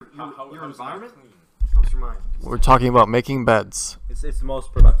your environment clean? comes to mind. We're talking about making beds. It's the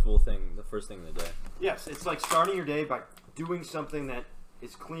most productive thing, the first thing in the day. Yes, it's like starting your day by doing something that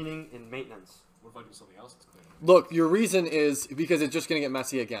is cleaning and maintenance. What if I do something else that's clean? Look, your reason is because it's just going to get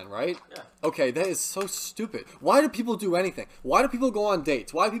messy again, right? Yeah. Okay, that is so stupid. Why do people do anything? Why do people go on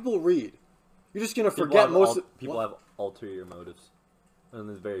dates? Why do people read? You're just going to forget People have ulterior motives. And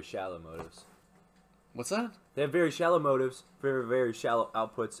there's very shallow motives. What's that? They have very shallow motives, very, very shallow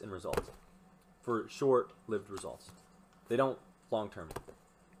outputs and results. For short-lived results. They don't long-term.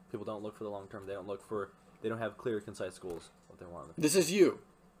 People don't look for the long-term. They don't have clear, concise goals, what they want. This is you.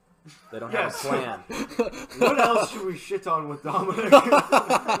 They don't have a plan. What else should we shit on with Dominic?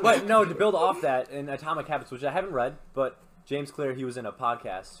 But no, to build off that, in Atomic Habits, which I haven't read, but James Clear, he was in a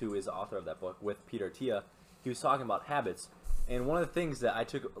podcast, who is the author of that book, with Peter Attia. He was talking about habits. And one of the things that I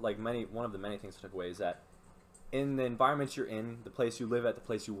took, one of the many things I took away is that in the environments you're in, the place you live at, the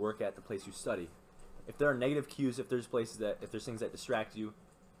place you work at, the place you study, if there are negative cues, if there's things that distract you,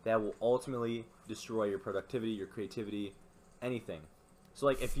 that will ultimately destroy your productivity, your creativity, anything. So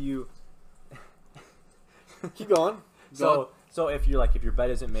like if you Keep going. so if your bed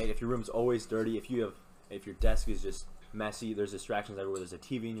isn't made, if your room's always dirty, if your desk is just messy, there's distractions everywhere, there's a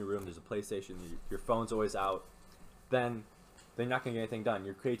TV in your room, there's a PlayStation, your phone's always out, then you're not gonna get anything done.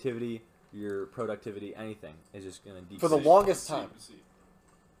 Your creativity, your productivity, anything is just gonna decrease. For the longest time.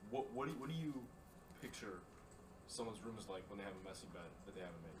 What do you picture someone's room is like when they have a messy bed that they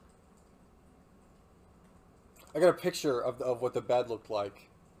haven't made? I got a picture of what the bed looked like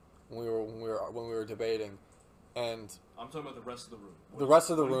when we were debating, and I'm talking about the rest of the room. The rest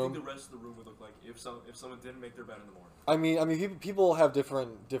of the what do you room. think the rest of the room would look like if someone didn't make their bed in the morning? I mean, people have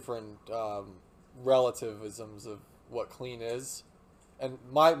different relativisms of what clean is, and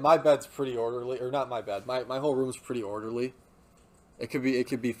my bed's pretty orderly, or not my bed. My whole room's pretty orderly. It could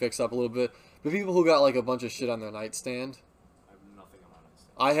be fixed up a little bit. But people who got like a bunch of shit on their nightstand. I have nothing on my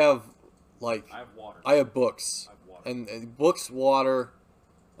nightstand. I have like I have water. I have books. I have water. And books, water,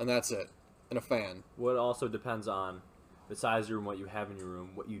 and that's it, and a fan. What also depends on the size of your room, what you have in your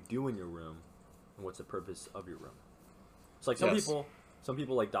room, what you do in your room, and what's the purpose of your room. It's like some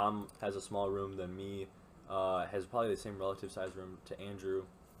people like Dom has a smaller room than me, has probably the same relative size room to Andrew,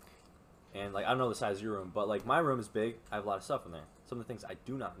 and like I don't know the size of your room, but like my room is big. I have a lot of stuff in there. Some of the things I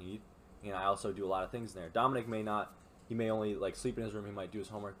do not need, and I also do a lot of things in there. Dominic may not. He may only like sleep in his room. He might do his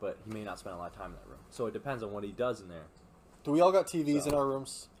homework, but he may not spend a lot of time in that room. So it depends on what he does in there. Do we all got TVs in our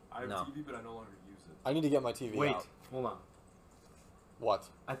rooms? I have No. TV, but I no longer use it. I need to get my TV Wait, out. hold on. What?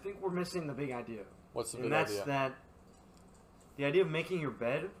 I think we're missing the big idea. What's the And big that's idea? that the idea of making your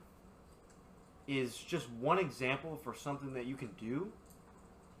bed is just one example for something that you can do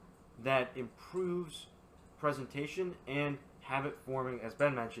that improves presentation and habit forming, as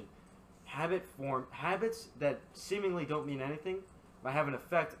Ben mentioned. Habits that seemingly don't mean anything but have an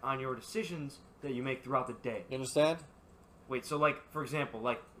effect on your decisions that you make throughout the day. You understand? Wait, so like, for example,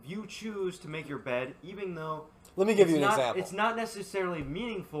 like if you choose to make your bed, even though Let me give you it's an not, example. it's not necessarily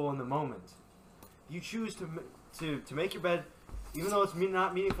meaningful in the moment. You choose to make your bed, even though it's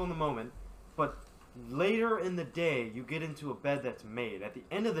not meaningful in the moment, but later in the day you get into a bed that's made. At the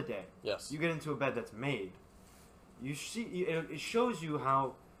end of the day, Yes. you get into a bed that's made. You see, it shows you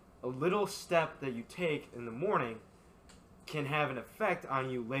how a little step that you take in the morning can have an effect on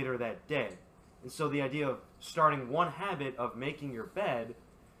you later that day. And so the idea of starting one habit of making your bed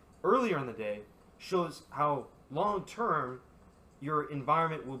earlier in the day shows how long term your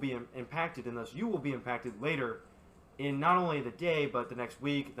environment will be impacted, and thus you will be impacted later in not only the day, but the next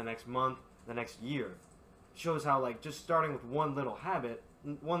week, the next month, the next year. It shows how like just starting with one little habit,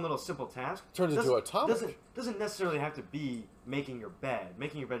 one little simple task Turns into Atomic. doesn't necessarily have to be making your bed.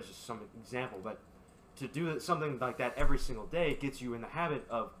 Making your bed is just some example, but to do something like that every single day gets you in the habit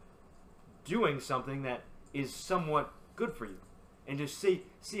of doing something that is somewhat good for you, and just see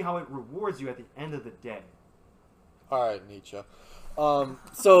how it rewards you at the end of the day. All right, Nietzsche.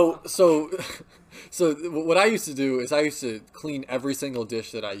 So what I used to do is I used to clean every single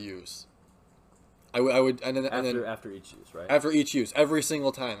dish that I use. I would and then After each use, right? after each use, every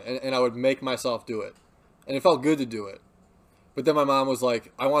single time, and I would make myself do it, and it felt good to do it. But then my mom was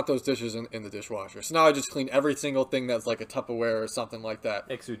like, "I want those dishes in the dishwasher." So now I just clean every single thing that's like a Tupperware or something like that.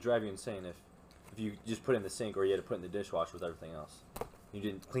 It would drive you insane if you just put it in the sink or you had to put it in the dishwasher with everything else. You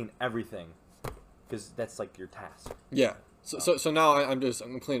didn't clean everything because that's like your task. Yeah. So now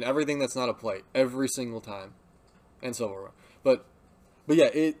I'm cleaning everything that's not a plate every single time, and silverware. But yeah,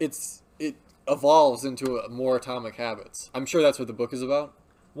 it evolves into more Atomic Habits. I'm sure that's what the book is about.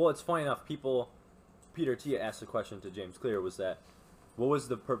 Well, it's funny enough. Peter Attia asked a question to James Clear, was that what was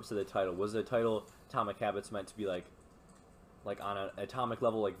the purpose of the title? Was the title Atomic Habits meant to be like on an atomic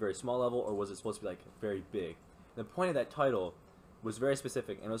level, like very small level, or was it supposed to be like very big? The point of that title was very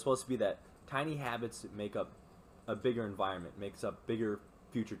specific, and it was supposed to be that tiny habits make up a bigger environment, makes up bigger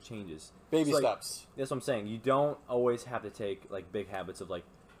future changes. Baby So, like, steps. that's what I'm saying. You don't always have to take like big habits of like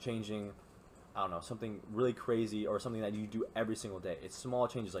changing, I don't know, something really crazy or something that you do every single day. It's small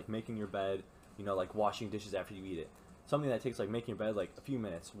changes like making your bed, you know, like washing dishes after you eat it. Something that takes like making your bed like a few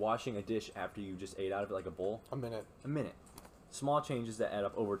minutes, washing a dish after you just ate out of it like a bowl, A minute. a minute. Small changes that add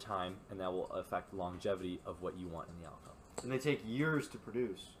up over time, and that will affect the longevity of what you want in the outcome. And they take years to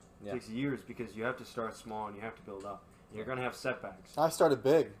produce. It Yeah. takes years because you have to start small and you have to build up. You're going to have setbacks. I started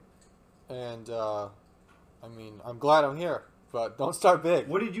big, and I mean, I'm glad I'm here, but don't start big.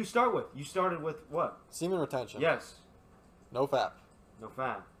 What did you start with? You started with what? Semen retention. Yes. No fap. No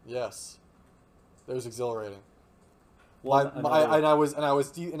fat. Yes. It was exhilarating. Well, And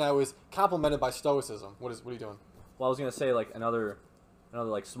I was complimented by stoicism. What are you doing? Well, I was gonna say like another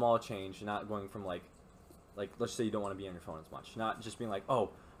like small change, not going from like let's say you don't want to be on your phone as much, not just being like, oh,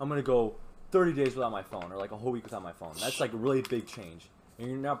 I'm gonna go 30 days without my phone or like a whole week without my phone. That's like a really big change, and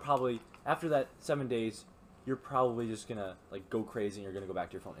you're now probably after that 7 days, you're probably just gonna like go crazy and you're gonna go back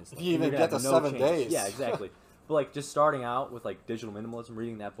to your phone instantly. If you even You're gonna get have to no 7 change. days. Yeah, exactly. But like just starting out with like digital minimalism,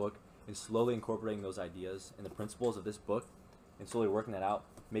 reading that book, and slowly incorporating those ideas and the principles of this book, and slowly working that out,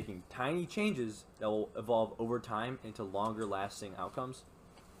 making tiny changes that will evolve over time into longer lasting outcomes.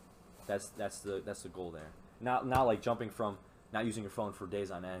 That's the goal there. Not like jumping from not using your phone for days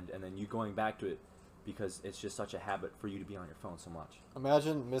on end and then you going back to it because it's just such a habit for you to be on your phone so much.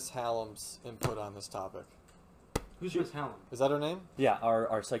 Imagine Miss Hallam's input on this topic. Who's Miss Helen? Is that her name? Yeah,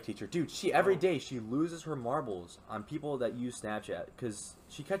 our psych teacher, dude. She every day she loses her marbles on people that use Snapchat because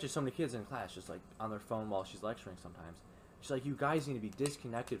she catches so many kids in class just like on their phone while she's lecturing sometimes. She's like, you guys need to be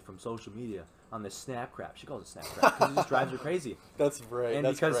disconnected from social media on this snap crap. She calls it snap crap because it just drives her crazy. That's great. And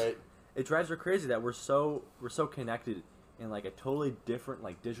That's because great. it drives her crazy that we're so connected in like a totally different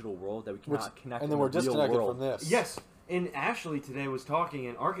like digital world that we cannot connect. And then in we're the real disconnected world. from this. Yes. And Ashley today was talking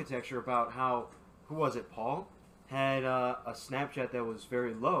in architecture about how, who was it, Paul? Had a Snapchat that was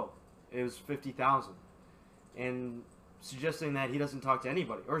very low. It was 50,000. And suggesting that he doesn't talk to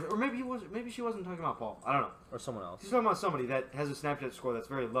anybody. Or maybe she wasn't talking about Paul. I don't know. Or someone else. She's talking about somebody that has a Snapchat score that's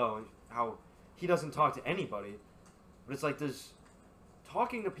very low and how he doesn't talk to anybody. But it's like, does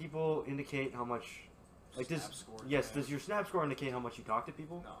talking to people indicate how much... Like Snap does score, yes, yeah. does your Snap score indicate how much you talk to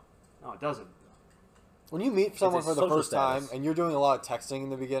people? No. No, it doesn't. When you meet someone a for the social first time status. and you're doing a lot of texting in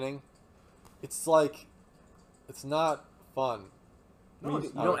the beginning, it's like, it's not fun. I mean, No, you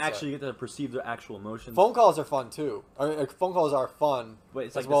it's I don't would say. actually get to perceive their actual emotions. Phone calls are fun too. Phone calls are fun. But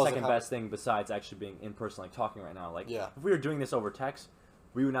it's as like well the as second how- best thing besides actually being in person, like talking right now. Like, Yeah. if we were doing this over text,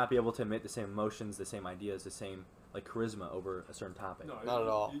 we would not be able to emit the same emotions, the same ideas, the same like charisma over a certain topic. No, Not at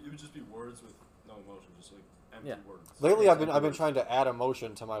all. It would just be words with no emotion, just like empty Yeah. words. Lately, Yeah, I've been exactly. trying to add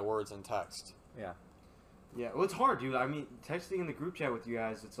emotion to my words in text. Yeah. Yeah, well, it's hard, dude. I mean, texting in the group chat with you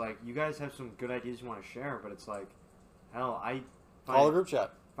guys, it's like, you guys have some good ideas you want to share, but it's like, hell, I Call the find, group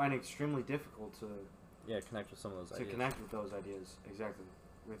chat. find it extremely difficult to Yeah, connect with some of those ideas. connect with those ideas, exactly,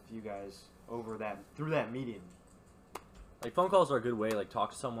 with you guys through that medium. Like phone calls are a good way to like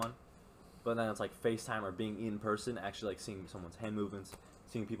talk to someone, but then it's like FaceTime or being in person, actually like seeing someone's hand movements,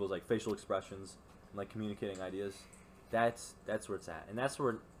 seeing people's like facial expressions, and like communicating ideas. That's where it's at, and that's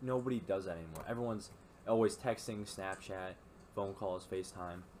where nobody does that anymore. Everyone's always texting, Snapchat, phone calls,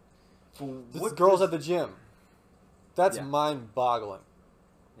 FaceTime. Well, This girls at the gym. That's Yeah. mind-boggling.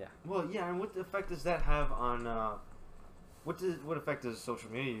 Well, yeah, and what effect does that have on? What effect does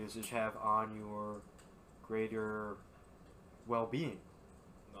social media usage have on your greater well-being?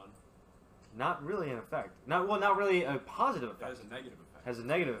 None. Not really an effect. Not really a positive That effect. has a negative effect. Has a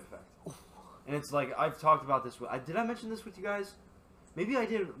negative effect. And it's like, I've talked about this. Did I mention this with you guys? Maybe I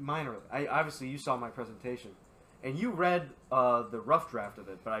did minorly. Obviously, you saw my presentation. And you read the rough draft of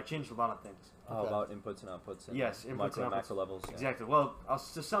it, but I changed a lot of things. Okay. About inputs and outputs. And Yes, inputs micro and outputs. macro levels. Yeah. Exactly. Well,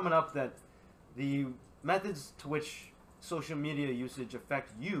 to sum it up, that the methods to which social media usage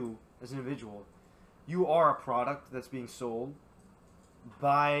affect you as an individual, you are a product that's being sold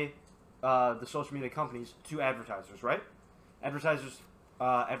by the social media companies to advertisers, right? Advertisers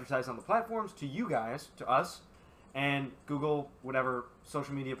advertise on the platforms to you guys, to us, and Google, whatever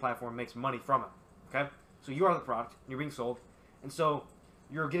social media platform, makes money from it. Okay? So you are the product, you're being sold, and so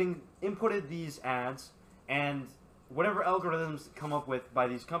you're getting inputted these ads, and whatever algorithms come up with by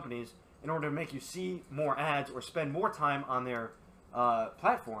these companies in order to make you see more ads or spend more time on their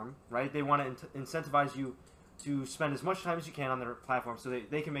platform, right? They want to incentivize you to spend as much time as you can on their platform so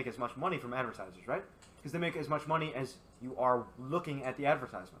they can make as much money from advertisers, right? Because they make as much money as you are looking at the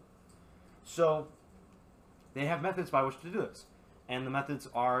advertisement. So they have methods by which to do this. And the methods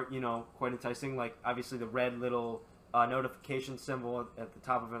are, quite enticing. Like, obviously, the red little notification symbol at the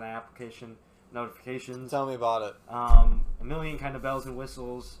top of an application, notifications. Tell me about it. A million kind of bells and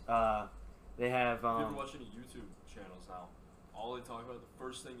whistles. They have... If you ever watch any YouTube channels now, all they talk about, the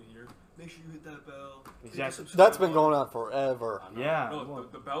first thing you hear, make sure you hit that bell. Exactly. That's been going on forever. Yeah. No, well-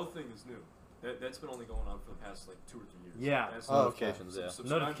 the bell thing is new. That's been only going on for the past, 2 or 3 years. Yeah. That's Oh, okay. Notifications, yeah.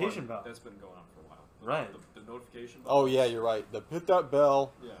 subscribe Notification button, bell. That's been going on for a while. Right. The notification bell. Oh yeah, you're right. Hit that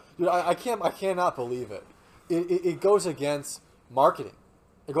bell. Yeah. Dude, I cannot believe it. It goes against marketing.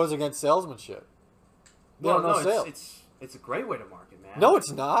 It goes against salesmanship. They don't know sales. It's a great way to market, man. No,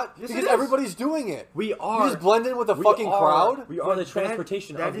 it's not. Yes, because it is. everybody's doing it. We You are. just blend in with the we fucking are- crowd. We are the That-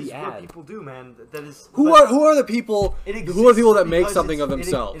 transportation that of is the what ad. people do, man. That is. Who but are the people? it Who are the people that exists make because something of it's-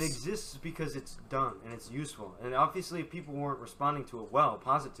 themselves? It exists because it's done and it's useful. And obviously, if people weren't responding to it well,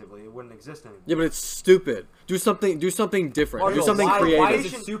 positively, it wouldn't exist anymore. Yeah, but it's stupid. Do something different. Marco, Do something why creative.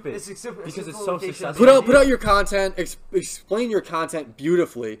 is it stupid? Because it's so successful. Put out your content, explain your content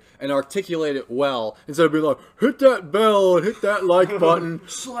beautifully, and articulate it well instead of being like, hit that bell and hit that like button.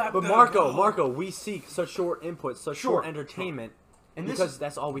 Slap But that Marco, bell. we seek such short input, such Sure, short entertainment, And this because is-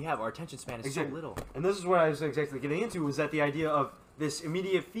 that's all we have. Our attention span is Exactly. so little. And this is what I was exactly getting into, was that the idea of this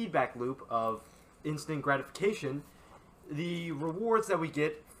immediate feedback loop of instant gratification, the rewards that we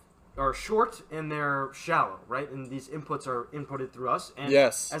get are short and they're shallow, right? And these inputs are inputted through us. And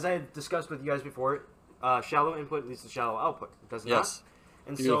Yes. as I had discussed with you guys before, shallow input leads to shallow output. It does Yes. not.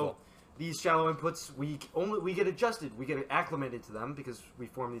 And Beautiful. so these shallow inputs, we get adjusted, we get acclimated to them because we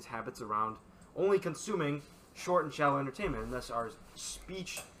form these habits around only consuming short and shallow entertainment, and thus our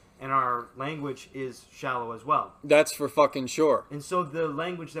speech and our language is shallow as well. That's for fucking sure. And so the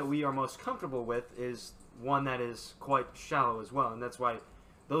language that we are most comfortable with is one that is quite shallow as well, and that's why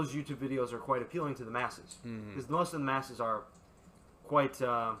those YouTube videos are quite appealing to the masses, because most of the masses are quite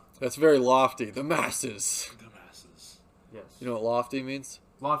That's very lofty. The masses. The masses. yes. You know what lofty means?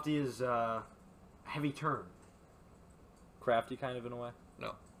 Lofty is heavy term. Crafty, kind of in a way.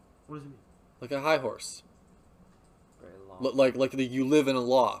 No. What does it mean? Like a high horse. Very long. You live in a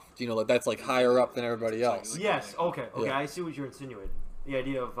loft. You know, like that's like higher up than everybody else. Yes. Okay. Yeah. I see what you're insinuating. The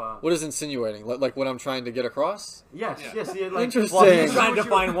idea of What is insinuating? Like what I'm trying to get across? yes, Yeah. yes. The, like, Interesting. Well, Dang. he's trying to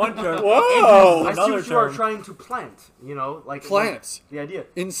find one term. Whoa! I see Another what you are term. trying to plant. You know, like Plant. the idea.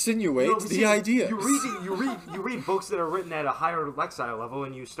 Insinuate You know, the see, idea. You read books that are written at a higher lexile level,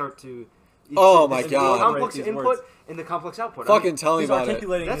 and you start to. Oh my the God. complex These input words. and the complex output. Fucking tell me He's about it.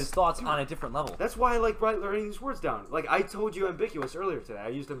 articulating That's- his thoughts on a different level. That's why I like learning these words down. Like I told you ambiguous earlier today. I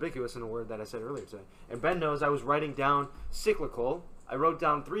used ambiguous in a word that I said earlier today. And Ben knows I was writing down cyclical. I wrote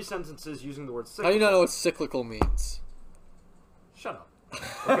down 3 sentences using the word cyclical. How do you not know what cyclical means? Shut up.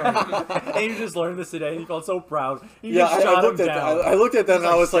 Okay. And you just learned this today. He felt so proud. You Yeah, just shot I him looked at down. that. I looked at that and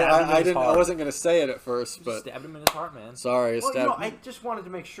Just, I was like, stabbed him in I his didn't. I heart. wasn't gonna say it at first, You but just stabbed him in his heart, man. sorry, Well, stab. I just wanted to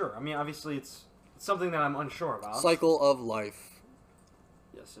make sure. I mean, obviously, it's something that I'm unsure about. Cycle of life.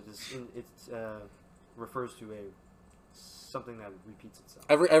 Yes, it is. It refers to something that repeats itself.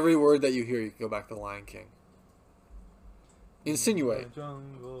 Every word that you hear, you can go back to the Lion King. Insinuate. The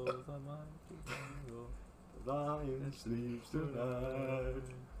jungle, the mighty jungle. Lion sleeps tonight.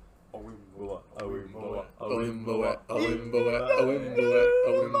 Awimboa, awimboa, Awimboe, awimboa, awimboe, awimboe,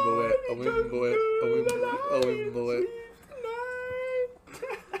 awimboe, awimboe, awimboe, awimboe.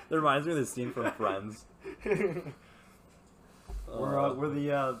 That reminds me of the scene from Friends. We're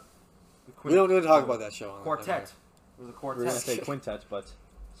the We don't need to talk about that show. on quartet. We're the We were quartet. going to say quintet, but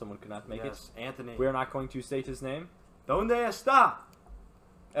someone could not make Yes, Anthony. it. We are not going to state his name. Donde está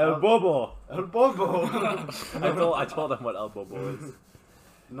El Bobo. el bobo? I told him what El Bobo is.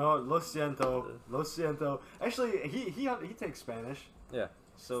 No, lo siento. Actually, he takes Spanish. Yeah.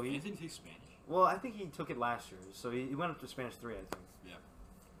 So he Anthony takes Spanish. well, I think he took it last year. So he went up to Spanish 3, I think, Yeah.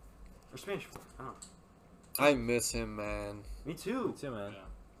 or Spanish 4. I don't know. I miss him, man. Me too. Me too, man.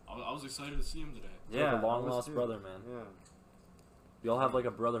 Yeah. I was excited to see him today. Yeah, Like a long I was lost too. brother, man. Yeah. We all have like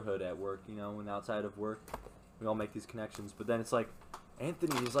a brotherhood at work, you know, and outside of work, we all make these connections. But then it's like,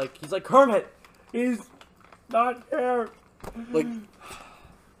 Anthony, he's like Kermit. He's not here. Like,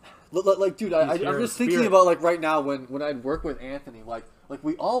 like, dude, I'm He's here in just thinking spirit. about like right now when I'd work with Anthony, like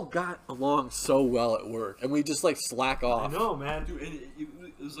we all got along so well at work, and we just like slack I off. know, man. Dude, and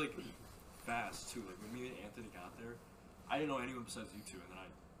it was like fast too. Like when me and Anthony got there, I didn't know anyone besides you two, and then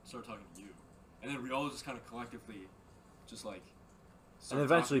I started talking to you, and then we all just kind of collectively, just like And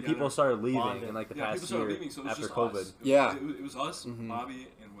eventually, talking people together. started leaving Bonding. in like the Yeah, past people started year leaving, so it was after just COVID. us. Yeah. It was us, Mhm. Bobby,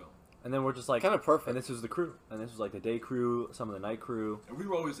 and Will. And then we're just like Kind of perfect. And this was the crew. And this was like the day crew, some of the night crew. And we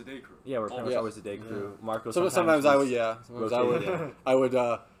were always the day crew. Yeah, we're pretty much Yeah. always the day crew. Marco Sometimes I would, was yeah. Sometimes I would, rotated. I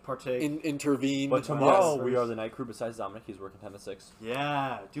would Partake. intervene. But tomorrow Yes. we are the night crew. Besides Dominic, he's working 10 to 6.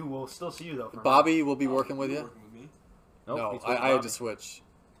 Yeah, dude, we'll still see you though. For Bobby will be working with You you. Working with me. Nope, No, he's I working had Bobby. to switch.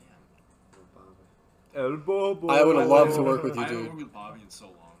 El Bobo. I would have loved to work with you, I haven't dude. worked with Bobby in so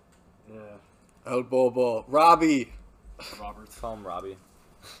long. Yeah. El Bobo, Robbie, Robert. Call him Robbie.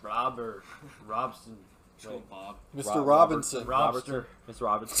 Robert. Robson. Just call him Bob. Mr. Robinson. Robster. Mr.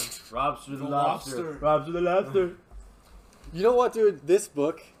 Robinson. Robster the The lobster. lobster. Robster the lobster. You know what, dude? This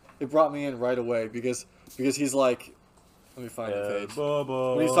book, it brought me in right away because he's like, let me find the page.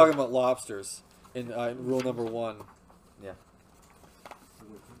 Bobo. When he's talking about lobsters in rule number 1. Yeah.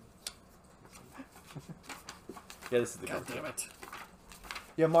 Yeah, this is the God cover. damn it.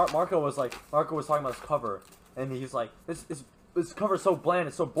 Yeah, Marco was talking about his cover, and he's like, this cover's so bland,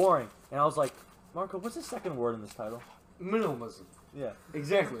 it's so boring. And I was like, Marco, what's the second word in this title? Minimalism. Yeah.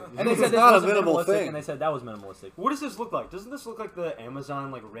 Exactly. And they It's said this not a wasn't minimal minimalistic, thing. and they said that was minimalistic. What does this look like? Doesn't this look like the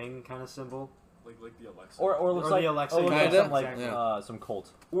Amazon like ring kind of symbol, Like the Alexa. Or it looks Or like the Alexa, or it looks like kinda? some like Yeah. some cult.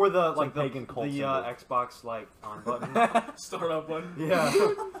 or the Some like the pagan cult the symbol. Xbox like on button? Start up button. Yeah.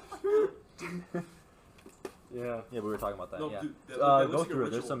 Yeah. Yeah, we were talking about that. No, yeah. dude, that Go looks like a through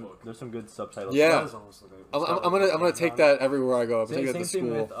it. ritual There's book. some good subtitles. Yeah. That does almost look like I'm gonna take that everywhere I go. I'm Same, taking it same to thing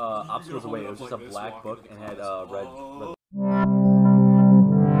school. with Obstacles hold Away. it It was up just like a this, black walk book into and the had class. red. Oh.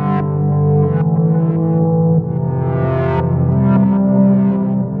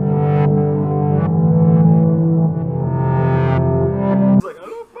 It's like, I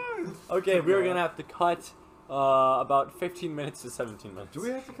don't know. Okay, we're gonna have to cut about 15 minutes to 17 minutes. Do we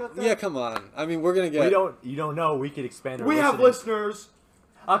have to cut that? Yeah, come on. I mean, we're gonna get. You don't know. We could expand our We have listening. listeners.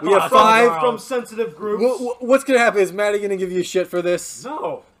 We have from- 5 from sensitive groups. What's gonna happen? Is Maddie gonna give you shit for this?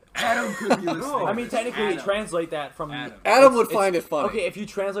 No. Adam could be listening. I mean, technically, Adam. translate that from. Adam. Adam would find it funny. Okay, if you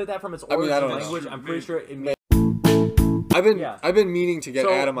translate that from its I mean, origin I don't know. language, I'm pretty sure it means. Yeah. I've been meaning to get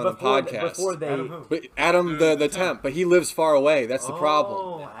So Adam on the before podcast. Before they. Adam who? But Adam the temp, but he lives far away. That's the problem.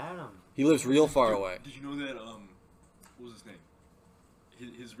 Oh, Adam. He lives real far Dude, away. Did you know that? What was his name?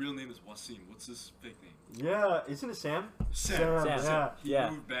 His real name is Wasim. What's his fake name? Yeah, isn't it Sam? Sam. Yeah. He Yeah.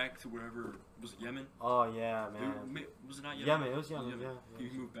 moved back to wherever was it Yemen? Oh yeah, Dude, man. was it not Yemen? Yemen, it was Yemen, yeah.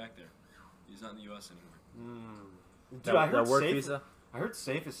 He moved back there. He's not in the U.S. anymore. Dude, That, I heard that work Safe. visa. I heard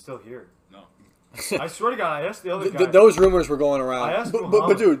Safe is still here. No. I swear to God, I asked the other guy. Those rumors were going around. I asked but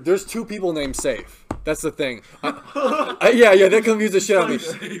Muhammad. dude, there's 2 people named Safe. That's the thing. Yeah, that confused the shit out of me.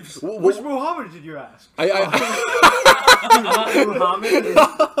 Saves. Which Muhammad did you ask? Muhammad is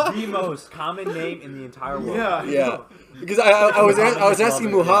the most common name in the entire world. Yeah, because I was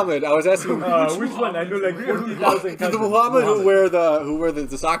asking Muhammad. I was asking Which one? I know like 40,000 the Muhammad who wear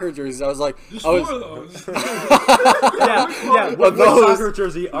the soccer jerseys. I was like, There's I was 4 of those. Yeah. What those- soccer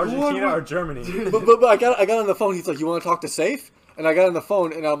jersey? Argentina or Germany? but I got on the phone. He's like, you want to talk to Safe? And I got on the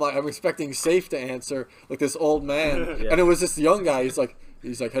phone and I'm expecting Safe to answer, like this old man, Yeah. and it was this young guy. He's like,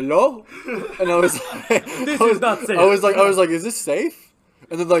 hello, and I was like, is not Safe. I was like, is this Safe?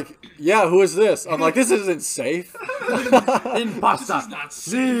 And then like, yeah, who is this? I'm like, this isn't Safe. In pasta. This is not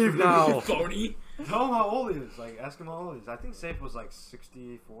safe. Leave now. You phony. Tell him how old he is. Like, ask him how old he is. I think Safe was like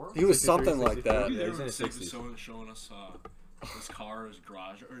 64. He was 63, something like 64. that. Maybe they he's in were his Safe 60s. showing us his car, his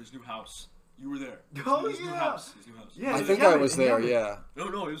garage, or his new house. You were there. Oh, His new yeah. house. His new house. Yeah, I it's think Yemen, I was there. Yemen. Yeah.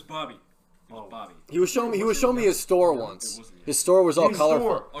 No, it was Bobby. It was Oh. Bobby. He was showing me his store once. It wasn't His store was all His colorful.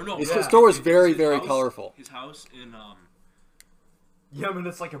 store. Oh no, His Yeah. store was very, His very house- colorful. His house in Yemen,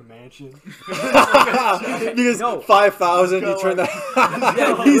 it's like a mansion. Because No. 5,000, you turn that.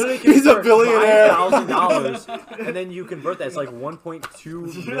 Yeah, you literally he's a convert billionaire. $5,000, and then you convert that. It's like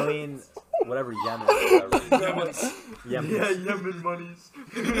 1.2 million, whatever Yemen. Whatever. Yemen. Yeah, Yemen monies.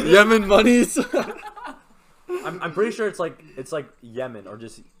 Yemen monies. I'm pretty sure it's like Yemen or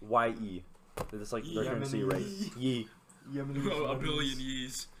just YE. It's like their currency Yemenese. rate. Ye. Yemenese a monies. billion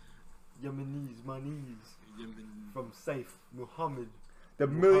years. Yemenese monies. Yemen. From Safe Muhammad. The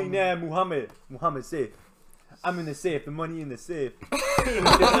millionaire Muhammad safe. I'm in the safe. The money in the safe.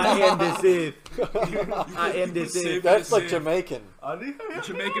 I am the safe. I am the safe. That's like Jamaican.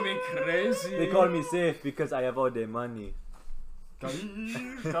 You're making me crazy. They call me safe because I have all the money.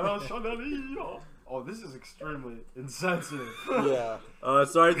 Oh, this is extremely insensitive. Yeah.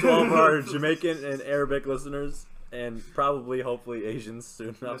 Sorry to all of our Jamaican and Arabic listeners, and probably, hopefully, Asians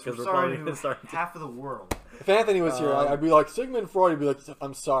soon enough, Yes, we're because we're sorry probably to going to start. half of the world. If Anthony was here, I'd be like, Sigmund Freud would be like,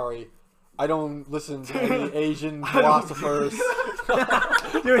 I'm sorry. I don't listen to any Asian philosophers.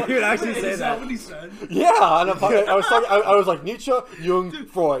 Dude, you would actually say Is that that. what he said? Yeah, and I was like Nietzsche, Jung,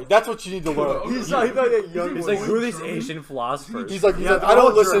 Freud. That's what you need to learn. He's like that young. He's like, who are these Asian philosophers? He's like, Yeah, I don't they're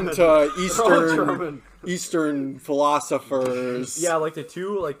all listen German. to They're all German. Eastern philosophers. Yeah, like the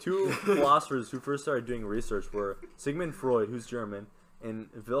two philosophers who first started doing research were Sigmund Freud, who's German, and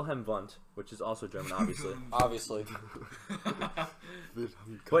Wilhelm Wundt, which is also German, obviously. Obviously.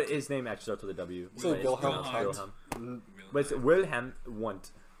 But his name actually starts with a W. Is it It's Wilhelm pronounced Wundt? Wilhelm. But it's Wilhelm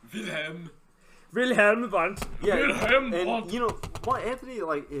Wundt. Wilhelm. Wilhelm Wundt. Yeah, Wilhelm and Wundt. you know, what Anthony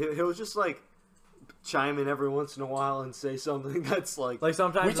like he'll just like chime in every once in a while and say something that's like Like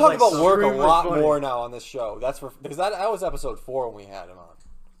sometimes We it's talk like about work a extremely lot funny. more now on this show. That's for because that was episode 4 when we had him on.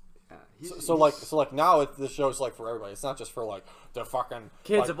 yeah, he's- So like now the show's like for everybody. It's not just for like the fucking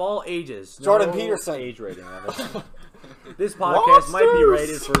kids like, of all ages. Jordan No Peterson. Age rating on this. This podcast might be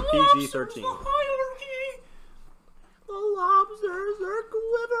rated for PG-13. The lobsters are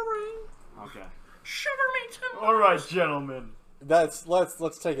quivering. okay. Shiver me timbers. All right, gentlemen.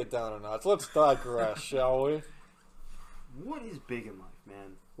 let's take it down a notch. Let's digress, shall we? What is big in life,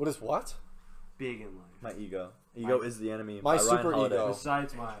 man? What is what? Big in life. My ego. Ego is the enemy. My by Ryan super Holiday. ego.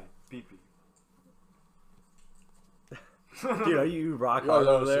 Besides my pee-pee. Dude, are you rock You hard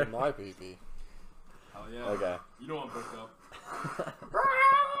already over there? seen my pee-pee. Hell yeah. Okay. You know I'm booked up.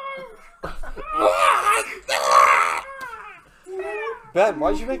 Ben,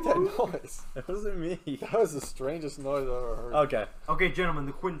 why'd you make that noise? That wasn't me. That was the strangest noise I've ever heard. Okay. Okay, gentlemen,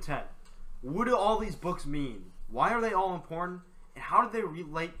 the quintet. What do all these books mean? Why are they all important? And how do they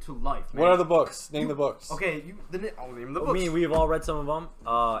relate to life? Man? What are the books? Name the books. Okay, I'll name the I books. mean, we've all read some of them.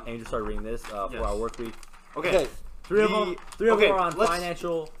 Andrew started reading this for Yes. our work week. okay. Three of them are on let's-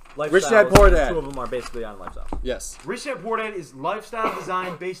 financial lifestyle. Rich Dad, Poor Dad. Two of them are basically on lifestyle. Yes. Rich Dad Poor Dad is lifestyle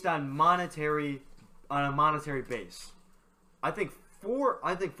design based on a monetary base. I think for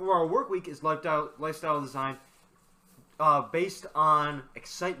our work week is lifestyle design based on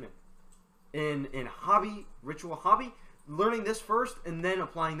excitement in ritual hobby, learning this first and then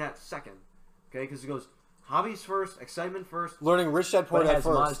applying that second. Okay, because it goes hobbies first, excitement first, Learning Rich Dad Poor But it Dad has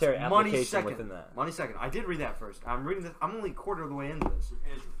first. monetary money application second. within that. Money second. I did read that first. I'm reading this. I'm only a quarter of the way into this.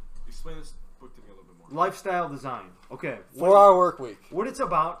 Andrew, explain this book to me a little bit more. Lifestyle design. Okay. 4-hour work week. What it's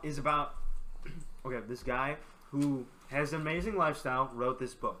about is about okay, this guy who has an amazing lifestyle wrote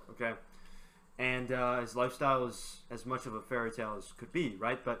this book, okay? And his lifestyle is as much of a fairy tale as could be,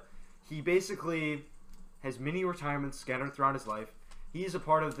 right? But he basically has many retirements scattered throughout his life. He is a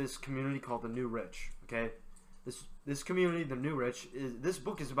part of this community called the New Rich, okay? This community, the New Rich, this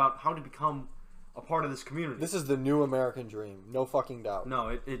book is about how to become a part of this community. This is the new American dream. No fucking doubt. No,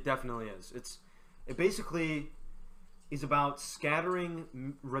 it definitely is. It basically is about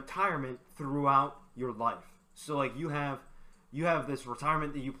scattering retirement throughout your life. So like you have this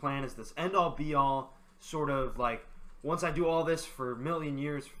retirement that you plan as this end all be all sort of like once I do all this for a million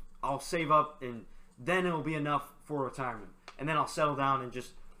years, I'll save up and then it'll be enough for retirement. And then I'll settle down and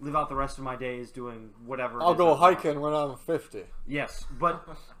just live out the rest of my days doing whatever. it I'll is go I want. hiking when I'm 50. Yes, but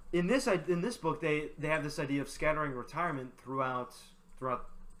in this book, they have this idea of scattering retirement throughout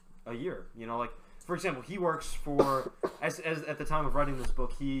a year. You know, like for example, he works for as at the time of writing this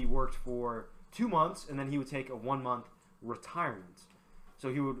book, he worked for 2 months, and then he would take a 1 month retirement.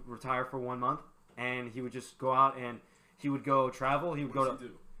 So he would retire for 1 month, and he would just go out and he would go travel. He would What go does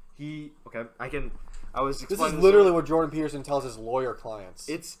to he do? okay. I was This explaining is literally what Jordan Peterson tells his lawyer clients.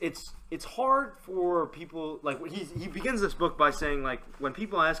 it's hard for people like he begins this book by saying like when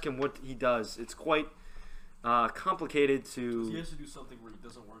people ask him what he does, it's quite complicated to. He has to do something where he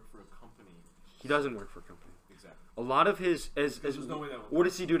doesn't work for a company. He doesn't work for a company. Exactly. A lot of his There's no way that would what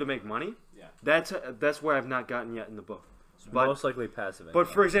does he do to make money? Yeah. That's where I've not gotten yet in the book. But Most likely passive but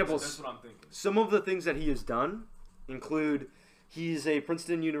income. for example, That's what I'm thinking. some of the things that he has done include he's a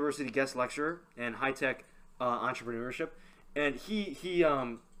Princeton University guest lecturer in high tech entrepreneurship, and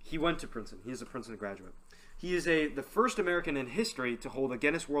he went to Princeton. He is a Princeton graduate. He is the first American in history to hold a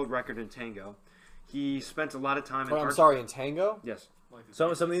Guinness World Record in tango. He spent a lot of time. I'm sorry, in tango? Yes. Like this.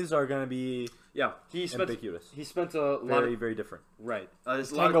 some of these are going to be Yeah. He spent. ambiguous. He spent a lot Very, of very different. right.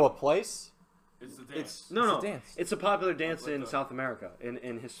 Is tango a place? It's the dance. It's no, It's no. a dance. It's a popular dance Like in the- South America,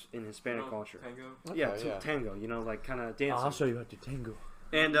 in Hispanic You know, culture. Tango. Yeah, Okay, yeah. tango. You know, like kind of dancing. I'll show you how to tango.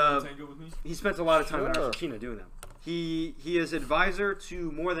 And Tango with me. he spent a lot of time in Sure. Argentina doing that. He is advisor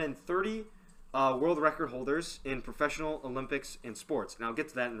to more than 30 world record holders in professional Olympics and sports. And I'll get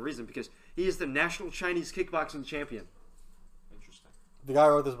to that in a reason because he is the national Chinese kickboxing champion. Interesting. The guy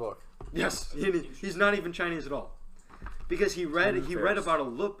who wrote this book. Yes, he's not even Chinese at all. Because he read Ferris. about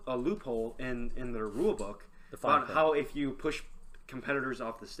a loophole in their rule book The fine about thing. how if you push competitors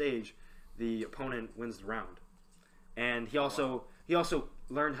off the stage, the opponent wins the round. And he also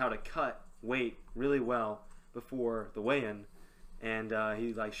learned how to cut weight really well before the weigh-in, and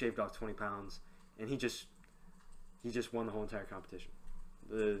he like shaved off 20 pounds, and he just won the whole entire competition.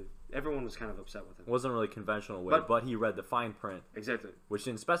 Everyone was kind of upset with him. It wasn't really conventional way, but he read the fine print, Exactly. which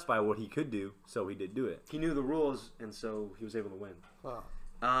didn't specify what he could do, so he did do it. He knew the rules, and so he was able to win.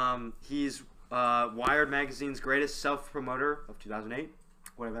 Wow. He's Wired Magazine's greatest self-promoter of 2008,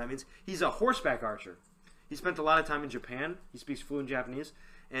 whatever that means. He's a horseback archer. He spent a lot of time in Japan. He speaks fluent Japanese,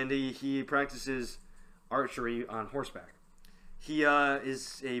 and he practices archery on horseback. He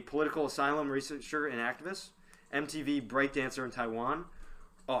is a political asylum researcher and activist, MTV breakdancer in Taiwan,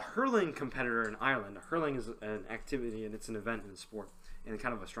 a hurling competitor in Ireland. Hurling is an activity, and it's an event in sport, and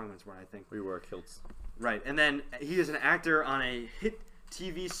kind of a strongman sport, I think. We wear kilts. Right, and then he is an actor on a hit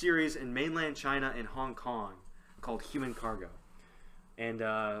TV series in mainland China and Hong Kong called Human Cargo, and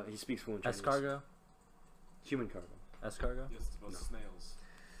he speaks fluent Chinese. Escargot? Human Cargo. Escargot? Yes, it's about snails.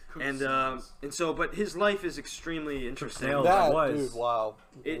 Cooked And snails. but his life is extremely interesting. snails. That was. dude, wow,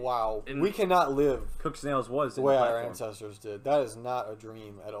 It- wow. and- We cannot live Cook Snails was the in way the our platform. ancestors did. That is not a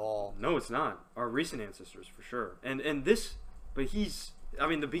dream at all. No, it's not. Our recent ancestors, for sure. And this, but he's, I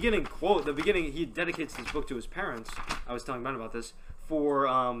mean, the beginning, he dedicates this book to his parents. I was telling Ben about this, for,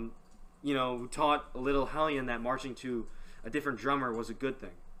 who taught a little hellion that marching to a different drummer was a good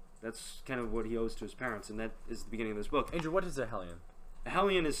thing. That's kind of what he owes to his parents, and that is the beginning of this book. Andrew, what is a hellion? A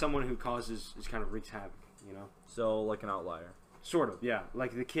hellion is someone who kind of wreaks havoc, So, like an outlier. Sort of, yeah.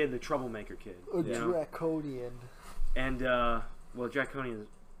 Like the troublemaker kid. A you know? draconian. And, draconian,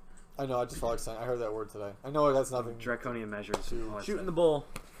 I know. I just felt like saying. I heard that word today. I know that's nothing. draconian measures. all that Shooting stuff. the bull.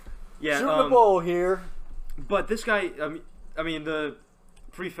 Yeah, Shooting the bull here. But this guy, I mean, the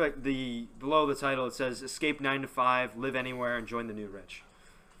prefect, below the title, it says, "Escape 9 to 5, live anywhere, and join the new rich."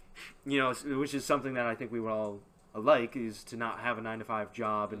 Which is something that I think we would all like, is to not have a 9 to 5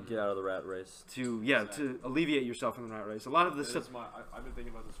 job and Get out of the rat race. to alleviate yourself from the rat race. A lot of this stuff. I've been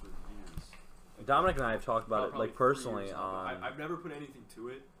thinking about this for years. Dominic and I have talked about it, Probably like, 3 personally years now, on... but I've never put anything to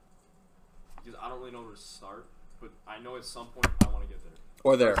it because I don't really know where to start. But I know at some point I want to get there.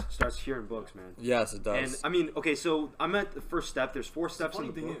 Or there. Starts here in books, man. Yes, it does. And I mean, okay, so I'm at the first step. There's 4 steps The in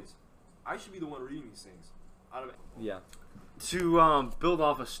funny the thing book. is, I should be the one reading these things. Out of Yeah. To build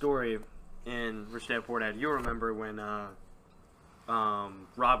off a story in Rich Dad Poor Dad, you'll remember when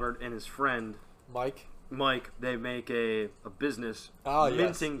Robert and his friend Mike, they make a business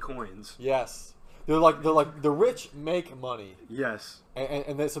minting coins. Yes. They're like the rich make money, Yes.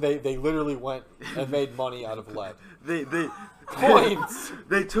 so they literally went and made money out of lead They coins,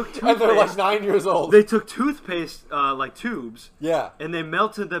 they took toothpaste. and they're like 9 years old. They took toothpaste like tubes Yeah, and they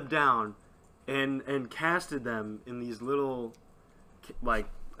melted them down and casted them in these little like.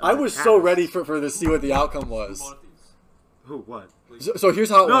 I was so casts. ready for to see what the outcome who was. bought these? Who what? So here's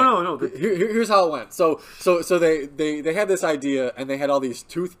how it went. No. Here's how it went. So they had this idea, and they had all these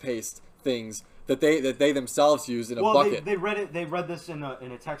toothpaste things that they themselves used in a bucket. They read it. They read this in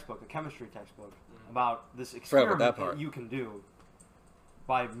a textbook, a chemistry textbook, about this Forgot about experiment that part. you can do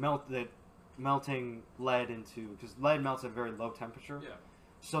by melting lead into, because lead melts at a very low temperature. Yeah.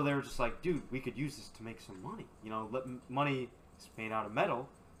 So they were just like, dude, we could use this to make some money. Money is made out of metal.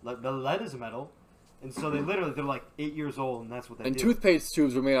 The lead is a metal, and so they're like 8 years old, and that's what they And do. toothpaste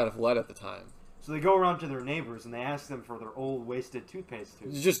tubes were made out of lead at the time. So they go around to their neighbors and they ask them for their old wasted toothpaste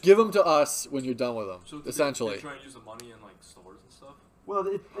tubes. Just give them to us when you're done with them. So Essentially, they try and use the money in like stores and stuff. Well,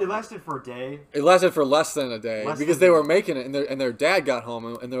 it lasted for a day. it lasted for less than a day Less because than- they were making it, and their dad got home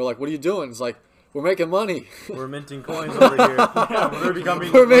and they were like, "What are you doing?" It's like, "We're making money." We're minting coins over here. We're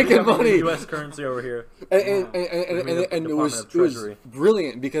becoming making money. U.S. currency over here. and it was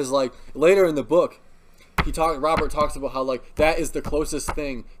brilliant because like later in the book, Robert talks about how like that is the closest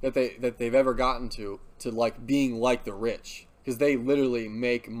thing that they've ever gotten to like being like the rich, because they literally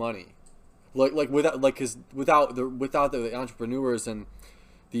make money, without the entrepreneurs and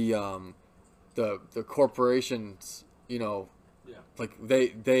the corporations, Yeah. like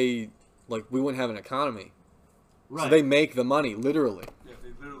they like we wouldn't have an economy. Right. So they make the money literally. Yeah, they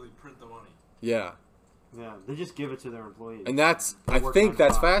literally print the money. Yeah. Yeah, they just give it to their employees. And that's, They I work think on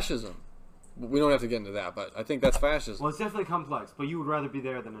that's clock. fascism. We don't have to get into that, but I think that's fascism. Well, it's definitely complex, but you would rather be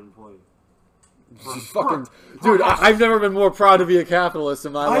there than an employee. Fucking, dude, I've never been more proud to be a capitalist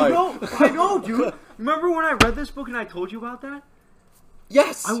in my life. I know, dude. Remember when I read this book and I told you about that?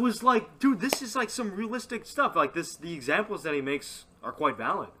 Yes. I was like, dude, this is like some realistic stuff. Like this, the examples that he makes are quite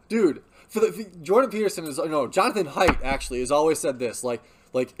valid. Dude, Jordan Peterson Jonathan Haidt actually has always said this, like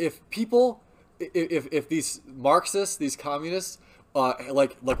if people, if these Marxists, these communists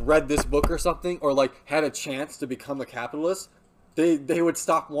like read this book or something, or like had a chance to become a capitalist, they would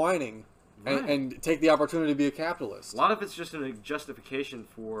stop whining Right. and take the opportunity to be a capitalist. A lot of it's just a justification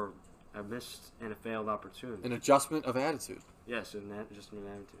for a missed and a failed opportunity. An adjustment of attitude. Yes, and that just an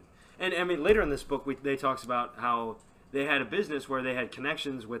attitude. And I mean, later in this book, they talks about how they had a business where they had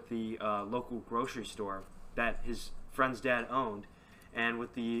connections with the local grocery store that his friend's dad owned, and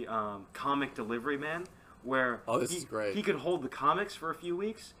with the comic delivery man, where This is great. he could hold the comics for a few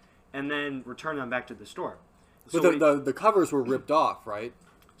weeks and then return them back to the store. But So the covers were ripped off, right?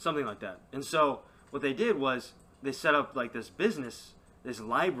 something like that. And so what they did was they set up like this business, this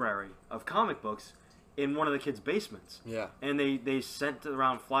library of comic books in one of the kids' basements. Yeah. And they sent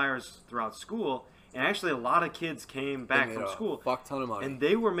around flyers throughout school, and actually a lot of kids came back They from made a school, fuck ton of money. and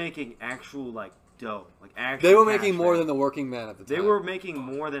they were making actual like dough, like actual. They were cash, making more man. than the working man at the time. They were making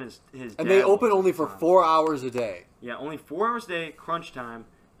more than his and dad they opened was only at the for time. 4 hours a day. Yeah, only 4 hours a day, crunch time.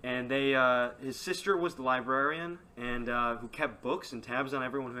 And they, his sister was the librarian, and who kept books and tabs on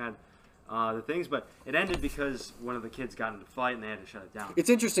everyone who had the things. But it ended because one of the kids got into a fight, and they had to shut it down. It's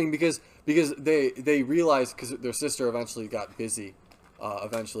interesting because they realized, because their sister eventually got busy,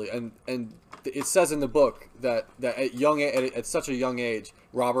 and it says in the book that at such a young age,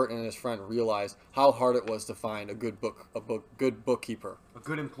 Robert and his friend realized how hard it was to find a good bookkeeper, A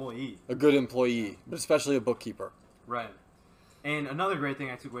good employee. a good employee, but especially a bookkeeper. Right. And another great thing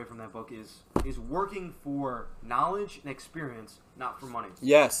I took away from that book is working for knowledge and experience, not for money.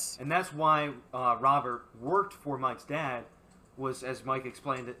 Yes. And that's why Robert worked for Mike's dad. Was as Mike's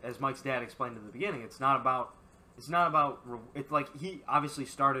dad explained in the beginning. It's like he obviously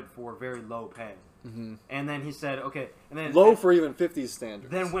started for very low pay, and then he said, okay, and then Low for even 50s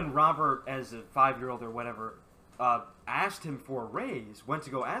standards. Then when Robert, as a 5-year-old or whatever, asked him for a raise, went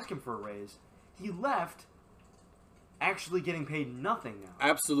to go ask him for a raise, he left, actually getting paid nothing now.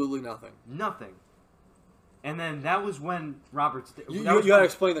 Absolutely nothing. Nothing. And then that was when Robert's. You that was got to when-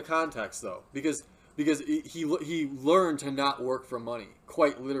 explain the context though, because he learned to not work for money,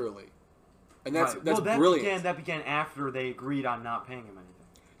 quite literally, and that's right. that's well, that brilliant. That began after they agreed on not paying him anything.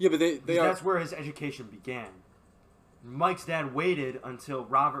 Yeah, but they are. That's where his education began. Mike's dad waited until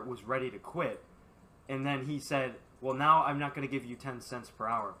Robert was ready to quit, and then he said, well, now I'm not going to give you 10 cents per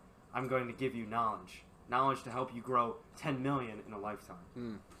hour. I'm going to give you knowledge to help you grow 10 million in a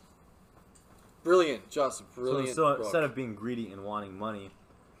lifetime. Brilliant, just brilliant. So book. instead of being greedy and wanting money,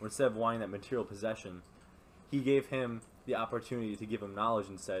 or instead of wanting that material possession, he gave him the opportunity to give him knowledge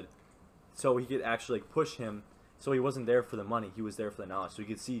instead, so he could actually push him. So he wasn't there for the money; he was there for the knowledge. So he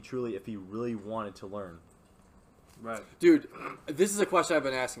could see truly if he really wanted to learn. Right. Dude, this is a question I've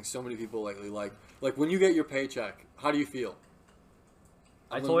been asking so many people lately. Like when you get your paycheck, how do you feel?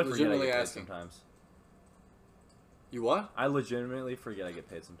 I I'm totally forget I legitimately get paid asking. sometimes. You what? I legitimately forget I get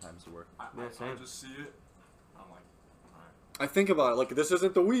paid sometimes to work. I same. just see it. I'm like, alright. I think about it. Like, this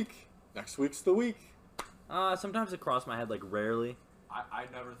isn't the week. Next week's the week. Sometimes it crossed my head, like rarely. I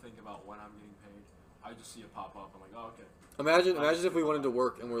never think about when I'm getting paid. I just see it pop up. I'm like, oh, okay. Imagine if we went into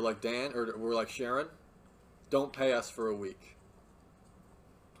work and we're like, Dan, or we're like, Sharon, don't pay us for a week.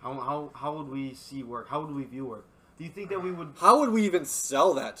 How would we see work? How would we view work? Do you think that we would? How would we even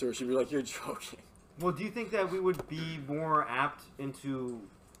sell that to her? She'd be like, you're joking. Well, do you think that we would be more apt into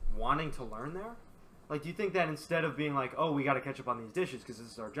wanting to learn there? Like, do you think that instead of being like, oh, we got to catch up on these dishes because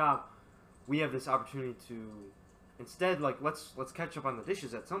this is our job, we have this opportunity to instead, like, let's catch up on the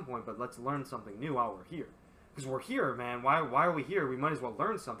dishes at some point, but let's learn something new while we're here. Because we're here, man. Why are we here? We might as well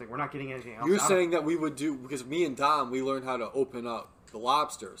learn something. We're not getting anything else. You're out of saying it. that we would do, because me and Dom, we learned how to open up the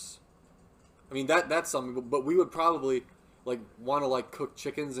lobsters. I mean, that's something, but we would probably, like, want to, like, cook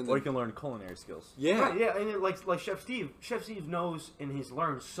chickens and Or then... you can learn culinary skills. Yeah. Right, yeah, and like Chef Steve knows and he's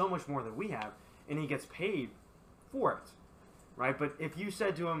learned so much more than we have, and he gets paid for it, right? But if you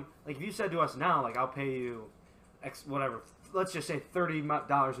said to him, like, if you said to us now, like, I'll pay you X whatever, let's just say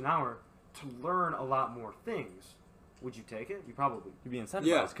 $30 an hour to learn a lot more things, would you take it? You probably. You'd be incentivized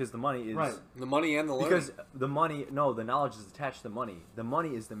Yeah. because the money is Right. The money and the learning. because the money. No, the knowledge is attached to the money. The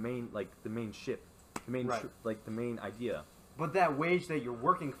money is the main ship, the main Right. the main idea. But that wage that you're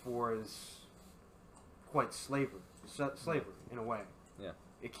working for is quite slavery in a way. Yeah.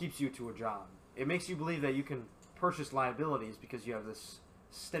 It keeps you to a job. It makes you believe that you can purchase liabilities because you have this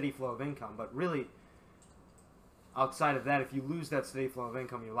steady flow of income. But really, outside of that, if you lose that steady flow of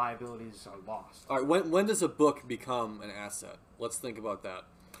income, your liabilities are lost. All right, when does a book become an asset? Let's think about that.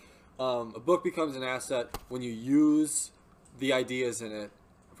 A book becomes an asset when you use the ideas in it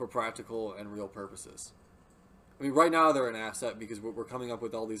for practical and real purposes. I mean, right now they're an asset because we're coming up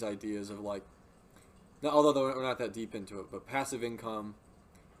with all these ideas of, like, Now, although we're not that deep into it, but passive income,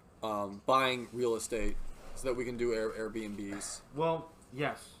 buying real estate so that we can do Airbnbs. Well,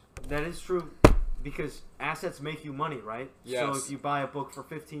 yes, that is true because assets make you money, right? Yes. So if you buy a book for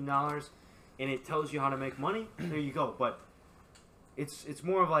 $15 and it tells you how to make money, there you go. But it's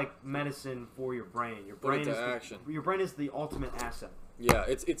more of like medicine for your brain. Your Put it brain to is action. Your brain is the ultimate asset. Yeah,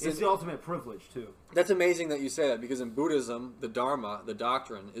 it's the ultimate privilege too. That's amazing that you say that because in Buddhism, the Dharma, the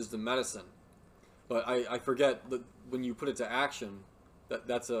doctrine, is the medicine. But I forget that when you put it to action,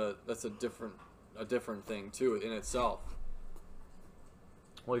 that's a different thing too in itself.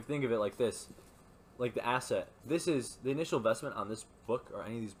 Well, if you think of it like this, like the asset, this is the initial investment on this book or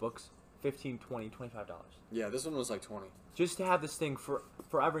any of these books, $15, $20, $25. Yeah, this one was like 20. Just to have this thing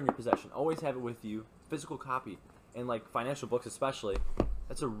forever in your possession. Always have it with you, physical copy. And like financial books especially,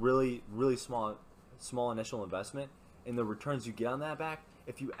 that's a really, really small initial investment. And the returns you get on that back,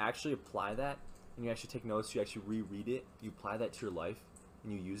 if you actually apply that, and you actually take notes, you actually reread it, you apply that to your life,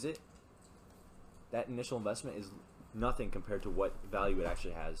 and you use it, that initial investment is nothing compared to what value it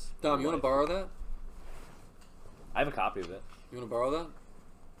actually has. Dom, you want to borrow that? I have a copy of it. You want to borrow that?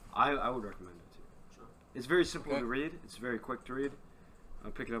 I would recommend it too. Sure. It's very simple Okay. to read. It's very quick to read.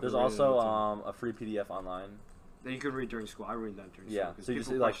 I'll pick it up. There's and read it also anytime. a free PDF online. that you can read during school. I read that during Yeah, school. 'cause so you just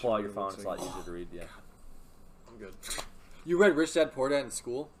people like pull out question your phone. me, It's a lot like, easier to read. Yeah. I'm good. You read Rich Dad Poor Dad in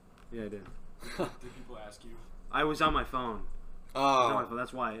school? Yeah, I did. Did people ask you? I was on my phone. I was on my Oh, phone.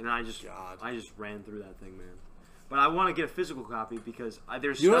 That's why, and I just God. ran through that thing, man. But I want to get a physical copy because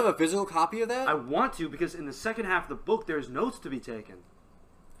there's you don't stuff have a physical copy of that? I want to because in the second half of the book there's notes to be taken.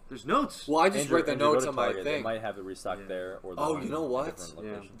 There's notes. Well, I just Andrew- write the Andrew, go notes to on my Target. They thing. might have it restocked Yeah. there. Or Oh, they'll you know have a what? different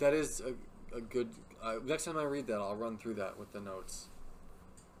Yeah. location. That is a good. Next time I read that, I'll run through that with the notes.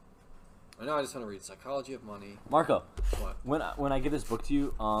 I know I just want to read Psychology of Money. Marco, What? when I give this book to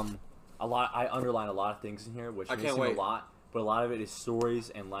you, I underline a lot of things in here, which I may can't seem wait. a lot, but a lot of it is stories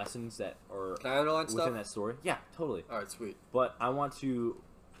and lessons that are Can I underline within stuff? that story. Yeah, totally. All right, sweet. But I'm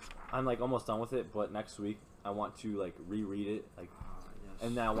like almost done with it. But next week I want to like reread it, like, Yes.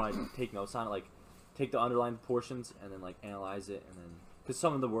 and then I want to take notes on it, like take the underlined portions and then like analyze it, and then because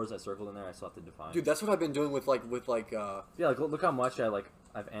some of the words I circled in there I still have to define. Dude, that's what I've been doing with like Yeah, like look how much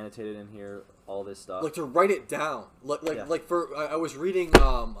I've annotated in here, all this stuff. to write it down. Yeah. I was reading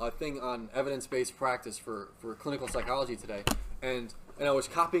a thing on evidence-based practice for clinical psychology today, and I was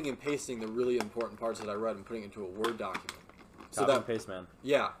copying and pasting the really important parts that I read and putting it into a Word document. So Copy that and paste, man.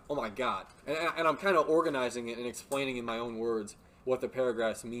 yeah, oh my god, and I'm kind of organizing it and explaining in my own words what the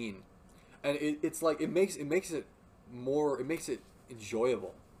paragraphs mean, and it's like it makes it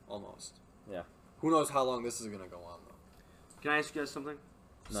enjoyable almost. Yeah. Who knows how long this is gonna go on though? Can I ask you guys something?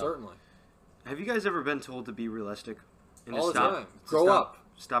 No. Certainly. Have you guys ever been told to be realistic? And All to the stop, time. to Grow stop- up.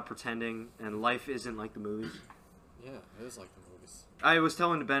 Stop pretending, and life isn't like the movies. Yeah, it is like the movies. I was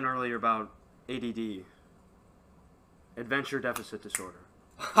telling Ben earlier about ADD, Adventure Deficit Disorder.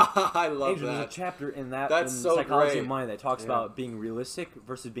 I love Andrew, there's a that. chapter in that That's in so Psychology great. of Money that talks Yeah. about being realistic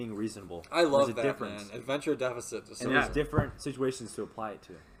versus being reasonable. I love There's a that, difference. man. Adventure deficit And disorder. Yeah. there's different situations to apply it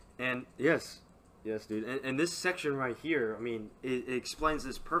to. And yes, dude. And this section right here, I mean, it explains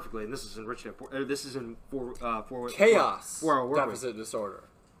this perfectly. And this is in Rich Dad Poor. This is in Chaos 4 Hour Work Week. deficit disorder.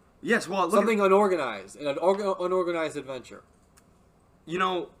 Yes, well, look Something unorganized, an unorganized adventure. you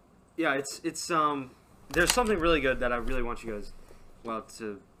know, yeah, it's there's something really good that I really want you guys,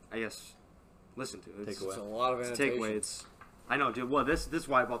 to I guess listen to. It's, Take away. It's a lot of It's a annotation. takeaway. It's I know, dude. Well, this is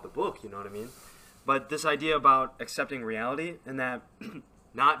why I bought the book. You know what I mean? But this idea about accepting reality and that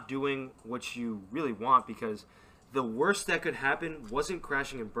not doing what you really want because the worst that could happen wasn't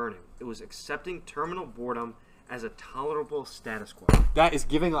crashing and burning. It was accepting terminal boredom as a tolerable status quo. That is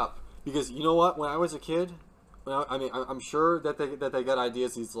giving up. Because you know what? When I was a kid, I'm sure that they got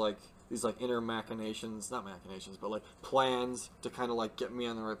ideas. These inner machinations, not machinations, but like plans to kind of like get me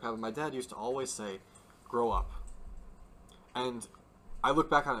on the right path. My dad used to always say, "Grow up." And I look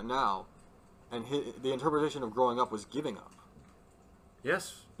back on it now, and the interpretation of growing up was giving up.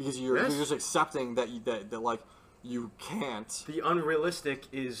 Yes. Because you're Yes. just accepting that like you can't. The unrealistic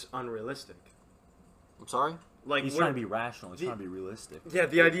is unrealistic. I'm sorry. Like He's when- trying to be rational. He's trying to be realistic. Yeah,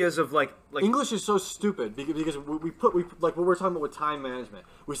 the ideas of like English is so stupid because we like when we're talking about with time management,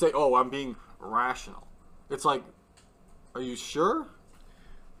 we say, "Oh, I'm being rational." It's like, are you sure?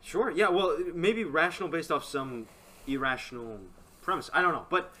 Sure. Yeah. Well, maybe rational based off some irrational premise. I don't know,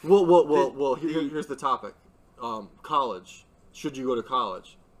 but Well. the- Here's the topic. College. Should you go to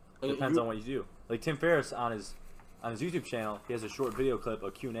college? And Depends on what you do. Like Tim Ferriss on his YouTube channel, he has a short video clip,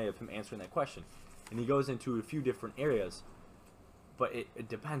 a Q&A of him answering that question. And he goes into a few different areas. but it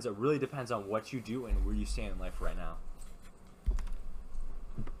depends. It really depends on what you do and where you stand in life right now.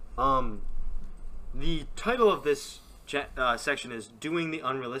 The title of this section is "Doing the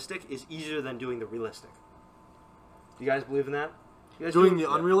Unrealistic is Easier Than Doing the Realistic." Do you guys believe in that? You guys Doing do?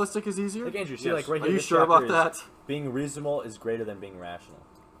 the unrealistic is easier? Like Andrew, see, Yes. like right Are here. you this sure chapter about is that? Being reasonable is greater than being rational.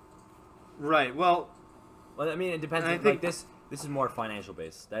 Right. Well, Well, I mean, it depends. I Like think- this is more financial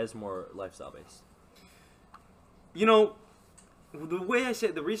based. That is more lifestyle based. you know,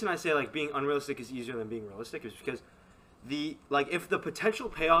 the reason I say like being unrealistic is easier than being realistic is because if the potential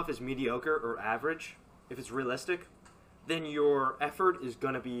payoff is mediocre or average, if it's realistic, then your effort is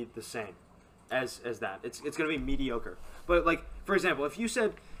gonna be the same as that. It's gonna be mediocre. But like for example, if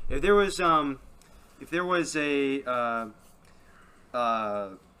there was a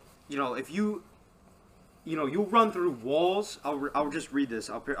if you run through walls. I'll just read this.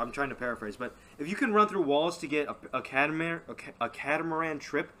 I'm trying to paraphrase, but if you can run through walls to get a catamaran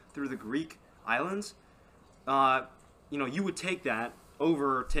trip through the Greek islands, you would take that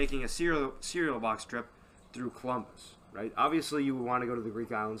over taking a cereal box trip through Columbus, right? Obviously, you would want to go to the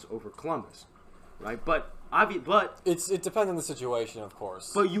Greek islands over Columbus, right? But It depends on the situation, of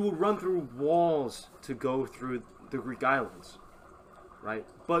course. but you would run through walls to go through the Greek islands, right?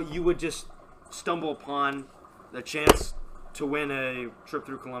 But you would just stumble upon the chance to win a trip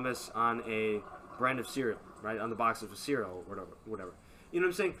through Columbus on a brand of cereal, right? On the box of a cereal or whatever. You know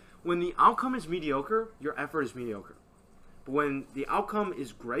what I'm saying? When the outcome is mediocre, your effort is mediocre. But when the outcome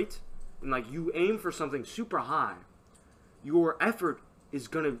is great, and like you aim for something super high, your effort is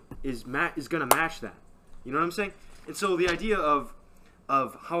gonna match that. You know what I'm saying? And so the idea of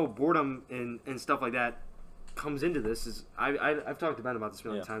how boredom and stuff like that comes into this is I've talked to Ben about this a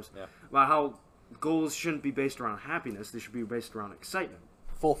million times about how goals shouldn't be based around happiness; they should be based around excitement.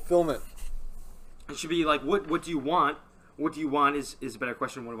 Fulfillment. It should be like what do you want? What do you want is a better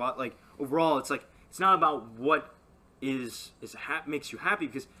question. What about like overall? It's like it's not about what makes you happy,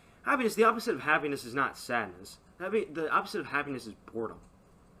 because happiness, the opposite of happiness is not sadness. The opposite of happiness is boredom.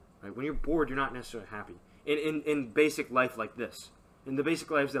 Right? When you're bored, you're not necessarily happy. In basic life like this, in the basic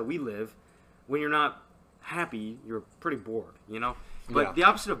lives that we live, when you're not happy, you're pretty bored, you know? But Yeah. the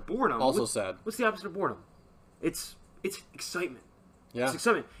opposite of boredom... Also sad. What's the opposite of boredom? It's excitement. Yeah. It's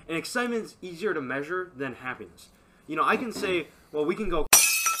excitement. And excitement is easier to measure than happiness. You know, I can say, well, we can go...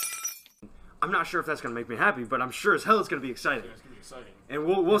 I'm not sure if that's going to make me happy, but I'm sure as hell it's going to be exciting. Yeah, it's gonna be exciting. And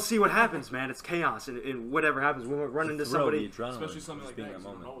we'll see what happens, man. It's chaos, and whatever happens, when we run into Thrill, somebody... the adrenaline, Especially something just like being that, in 'cause that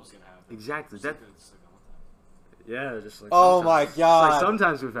you don't know moment. what's gonna happen. Exactly. Just like it's like, I want that. Yeah, just like Oh my sometimes. God. Like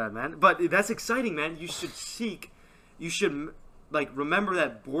sometimes we've had, man. But that's exciting, man. You should like remember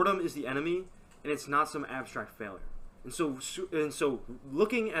that boredom is the enemy, and it's not some abstract failure. And so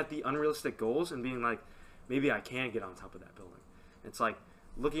looking at the unrealistic goals and being like, maybe I can get on top of that building. It's like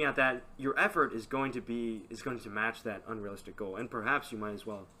looking at that, your effort is going to match that unrealistic goal, and perhaps you might as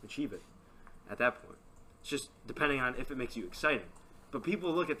well achieve it at that point. It's just depending on if it makes you exciting. But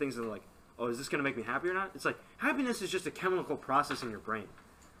people look at things and they're like, oh, is this going to make me happy or not? It's like happiness is just a chemical process in your brain.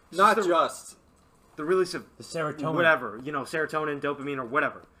 It's Not just just. the release of The serotonin. whatever, serotonin, dopamine, or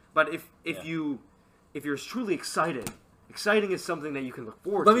whatever. But if Yeah. you're truly excited, exciting is something that you can look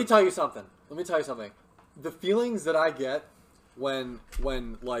forward Let to. me tell you something. The feelings that I get when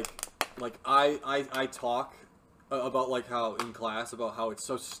I talk about like how in class about how it's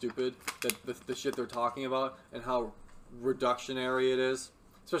so stupid that the shit they're talking about and how reductionary it is,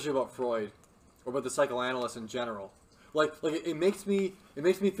 especially about Freud or about the psychoanalysts in general. Like it makes me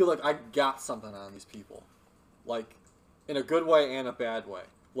feel like I got something on these people, like in a good way and a bad way.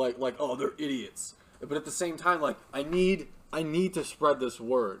 Like oh, they're idiots. But at the same time, like I need to spread this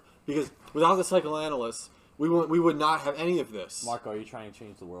word, because without the psychoanalysts, we would not have any of this. Marco, are you trying to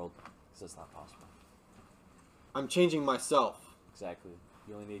change the world? Because that's not possible. I'm changing myself. Exactly.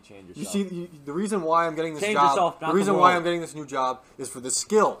 You only need to change You yourself. see, the reason why I'm getting this Change job, yourself, not the the reason why world. I'm getting this new job is for the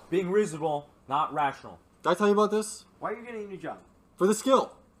skill. Being reasonable, not rational. Did I tell you about this? Why are you getting a new job? For the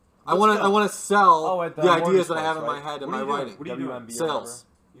skill. I What want to sell Oh, at the the ideas mortgage that I have in place, my right? head and What my are you doing? writing. What are you doing? WMB or Sales.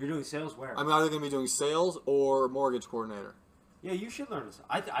 You're doing sales where? I'm either going to be doing sales or mortgage coordinator. Yeah, you should learn to sell.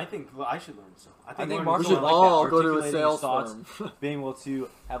 I think I should learn to sell. I I think, think learning Marco We to should would sell- like all that, go to a articulating sales his thoughts, firm. being able to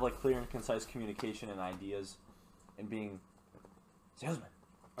have like clear and concise communication and ideas, and being salesman.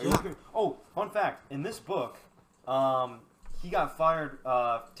 Are you looking- Oh, fun fact. In this book, he got fired.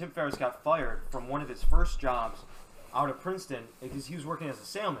 Tim Ferriss got fired from one of his first jobs out of Princeton because he was working as a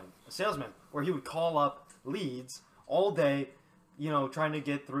salesman, where he would call up leads all day, trying to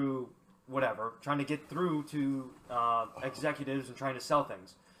get through to executives and trying to sell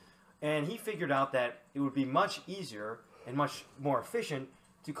things. And he figured out that it would be much easier and much more efficient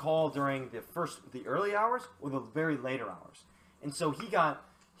to call during the early hours or the very later hours. And so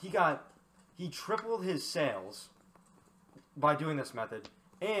he tripled his sales by doing this method,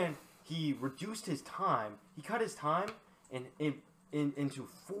 and he reduced his time. He cut his time into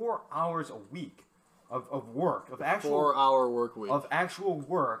 4 hours a week of work, of actual 4-hour work week. of actual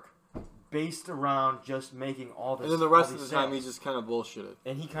work based around just making all this. And then the rest all of the these time he sales. just kind of bullshitted.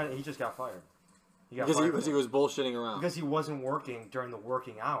 And he just got fired. He got Because fired he was bullshitting around. because he wasn't working during the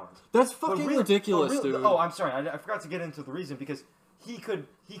working hours. That's But fucking really- ridiculous, but really- dude. Oh, I'm sorry. I forgot to get into the reason because he could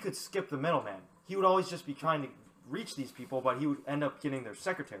skip the middleman. He would always just be trying to reach these people, but he would end up getting their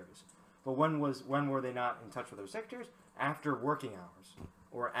secretaries. But when were they not in touch with their secretaries? After working hours,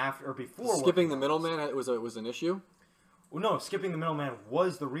 or before. Skipping the working middleman hours. was an issue? Well, no, skipping the middleman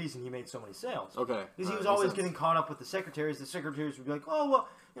was the reason he made so many sales. Okay. Because he was Makes always sense. getting caught up with the secretaries. The secretaries would be like, "Oh,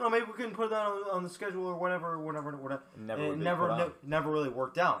 well, maybe we can put that on the schedule or whatever." Never And really it put on. never really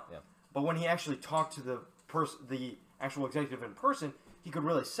worked out. Yeah. But when he actually talked to the actual executive in person, he could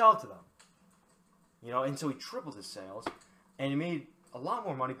really sell to them. And so he tripled his sales, and he made a lot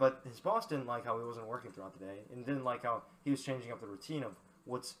more money. But his boss didn't like how he wasn't working throughout the day, and didn't like how he was changing up the routine of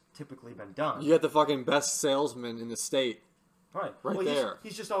what's typically been done. You got the fucking best salesman in the state. Right. Right well, there.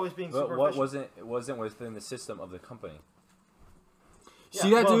 He's just always being But super what efficient. wasn't within the system of the company. Yeah, See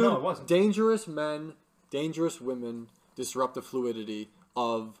that, well, dude? no, it wasn't. Dangerous men, dangerous women disrupt the fluidity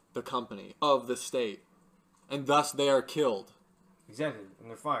of the company, of the state. And thus they are killed. Exactly, and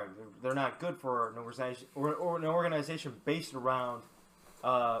they're fired. They're not good for an organization or an organization based around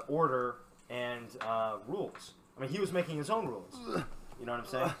order and rules. I mean, he was making his own rules. You know what I'm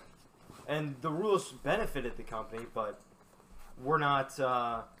saying? And the rules benefited the company, but were not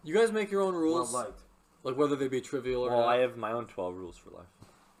You guys make your own well rules? liked. Like whether they be trivial or Well, not? I have my own 12 rules for life.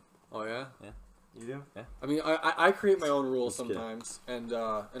 Oh, yeah? You do? I mean, I create my own rules Just kidding. sometimes,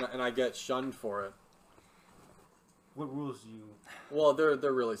 and I get shunned for it. What rules do you? Well, they're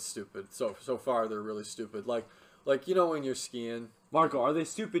really stupid. So far, they're really stupid. Like when you're skiing, Marco, are they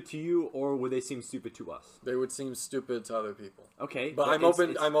stupid to you, or would they seem stupid to us? they would seem stupid to other people. Okay, But I'm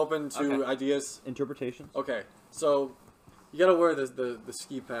open. I'm open to okay. ideas. interpretations. Okay, so you gotta wear the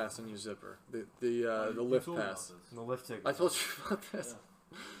ski pass in your zipper, the lift pass. The lift ticket. I told you about this.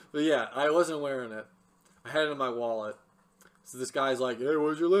 But yeah, I wasn't wearing it. I had it in my wallet. So this guy's like, "Hey,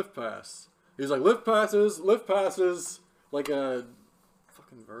 where's your lift pass?" He's like, lift passes," like a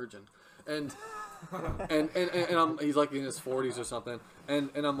fucking virgin. And he's like in his 40s or something. And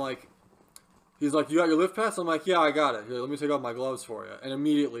I'm like, he's like, "You got your lift pass?" I'm like, "Yeah, I got it. Here, let me take off my gloves for you." And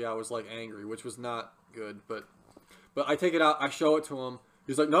immediately I was like angry, which was not good. But I take it out, I show it to him.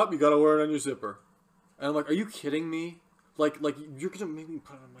 He's like, "Nope, you gotta wear it on your zipper." And I'm like, "Are you kidding me? Like you're gonna make me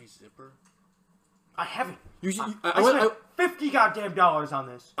put it on my zipper?" I haven't. I spent $50 goddamn dollars on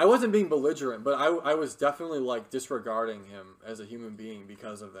this. I wasn't being belligerent, but I was definitely like disregarding him as a human being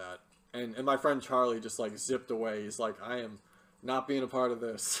because of that. And my friend Charlie just like zipped away. He's like, "I am not being a part of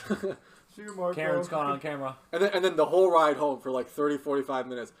this." See you, Marco. Karen's gone on camera. And then the whole ride home for like 30, 45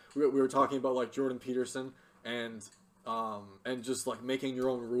 minutes, we were talking about like Jordan Peterson and just like making your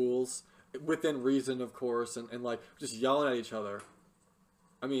own rules within reason, of course, and like just yelling at each other.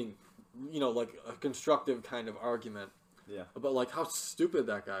 I mean, like a constructive kind of argument. Yeah. About like how stupid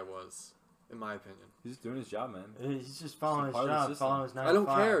that guy was, in my opinion. He's just doing his job, man. He's just following his Part of the job, system. following his 9 I don't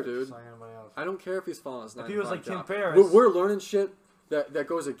to 5, care, dude. just like anybody else. I don't care if he's following his 9 he to was 5 like Tim job. Ferriss- We're learning shit that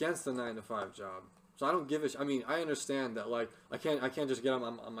goes against the 9 to 5 job. So I don't give a I mean, I understand that like I can't just get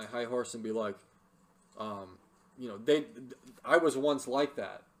on my high horse and be like, I was once like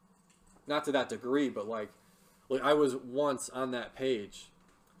that, not to that degree, but like I was once on that page.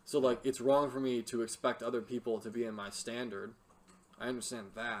 So like it's wrong for me to expect other people to be in my standard. I understand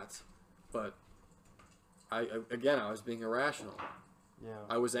that, but I was being irrational. Yeah.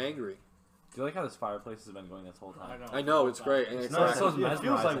 I was angry. Do you like how this fireplace has been going this whole time? I know it's great, and it's No, like, it feels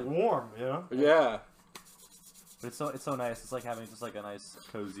mesmerizing. like warm, you know? yeah. But it's so nice. It's like having just like a nice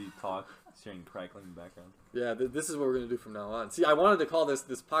cozy talk, hearing crackling in the background. Yeah, this is what we're gonna do from now on. See, I wanted to call this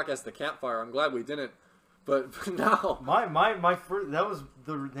podcast the Campfire. I'm glad we didn't, but now. My first, that was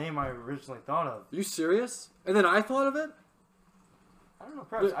the name I originally thought of. Are you serious? And then I thought of it. I don't know,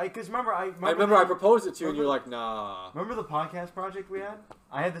 perhaps because remember I remember I proposed it to you, and remember- you're like, nah. Remember the podcast project we had?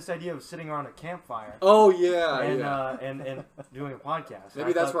 I had this idea of sitting around a campfire Oh yeah, and yeah. and doing a podcast.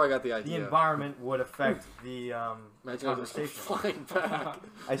 Maybe that's where I got the the idea. environment would affect the Imagine I was conversation. flying back.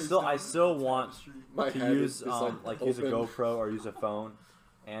 I still want My to head use is use a open. GoPro or use a phone,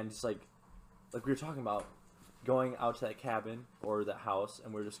 and just like we were talking about going out to that cabin or that house,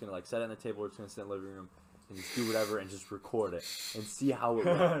 and we're just gonna like set it on the table. We're just gonna sit in the living room, and just do whatever and just record it and see how it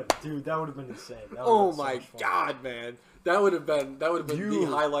went. Dude, that would have been insane. That would've Oh been so my much fun. god, man. That would have been You-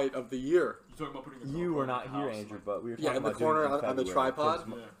 the highlight of the year. You talking about putting the You GoPro were in not the here, house, Andrew, like- but we were Yeah, talking in the about doing corner it in on the February, tripod? 'cause,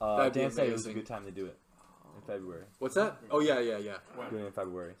 Yeah. That'd be Dan said it was a amazing. good time to do it in February. What's that? Oh yeah. When? Doing it in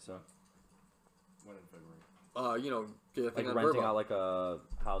February, so When in February? Get a thing like on renting Verbo. out like a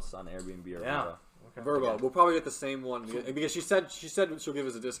house on Airbnb or Yeah. whatever. Okay. Verbo. We'll probably get the same one because she said she'll give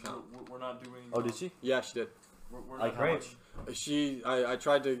us a discount. We're not doing. Oh, did she? Yeah, she did. We're Like not how Great. much? I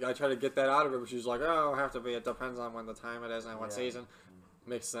tried to get that out of her, but she was like, "Oh, it'll have to be. It depends on when the time it is and what Yeah. season."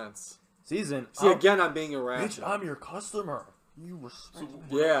 Makes sense. Season. See, Oh, again, I'm being bitch, irrational. I'm your customer. You respect So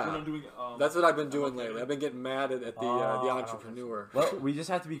me. Yeah. We're not doing. That's what I've been I'm doing okay. lately. I've been getting mad at the Oh, I don't entrepreneur. Well, we just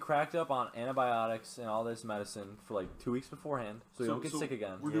have to be cracked up on antibiotics and all this medicine for like 2 weeks beforehand, so we don't get sick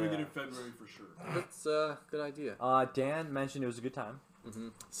again. We're doing it Yeah. in February for sure. That's a good idea. Dan mentioned it was a good time,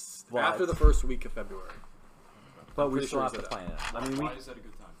 But- After the first week of February, but we Pretty still sure have he to said plan it. I mean, Why is that a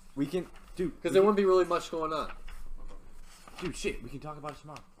good time? we can, dude. because there wouldn't be really much going on Dude, shit, we can talk about it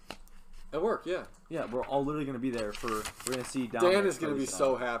tomorrow. at work. Yeah, Yeah, we're all literally gonna be there for. We're gonna see down. Dan is gonna be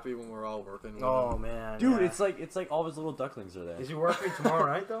so happy when we're all working. With Oh him. man. Dude, yeah. it's like all his little ducklings are there. Is he working tomorrow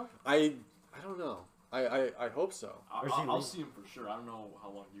night though? I don't know. I hope so. Or is he I'll leaving? see him for sure. I don't know how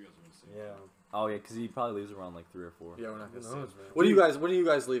long you guys are gonna see him. Yeah. Oh yeah, because he probably leaves around like 3 or 4. Yeah, we're not Who gonna see. knows, him. man? What are you guys? When are you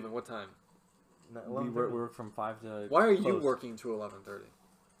guys leaving? What time? We work from 5 to. Why are you close. working to 11:30?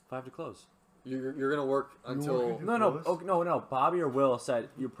 5 to close. You're gonna work until. working No, close? no. Bobby or Will said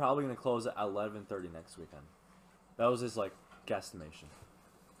you're probably gonna close at 11:30 next weekend. That was his like guesstimation.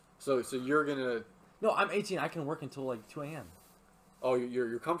 So you're gonna. No, I'm 18. I can work until like 2 a.m. Oh,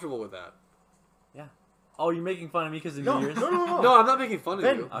 you're comfortable with that. Oh, you're making fun of me because of No, New Year's? no. No, I'm not making fun of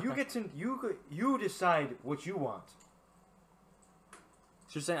Then you. you Okay. get to you decide what you want.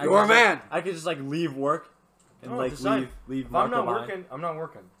 So you're saying You're a man. I could just like leave work and No, like decide. leave. If I'm Marco not behind? working, I'm not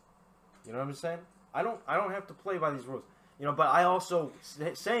working. You know what I'm saying? I don't have to play by these rules. You know, but I also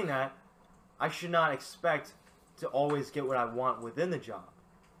saying that I should not expect to always get what I want within the job.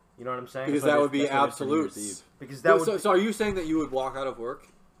 You know what I'm saying? Because But that if- would be that's what it's for New Year's absolutes. Eve. Because that would So are you saying that you would walk out of work?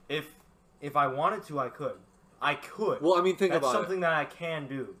 if I wanted to, I could. I could. Well, I mean, think That's about something that I can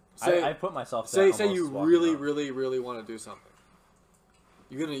do. it. Say, I put myself. to say almost you walking really, out. really want to do something.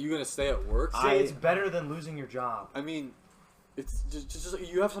 You gonna stay at work? Say it's better than losing your job. I mean, it's just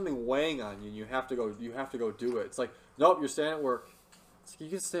you have something weighing on you, and you have to go. You have to go do it. It's like, nope, you're staying at work. It's like, you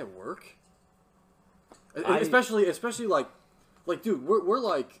can stay at work. Especially like, dude, we're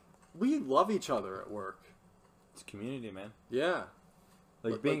like, we love each other at work. It's community, man. Yeah,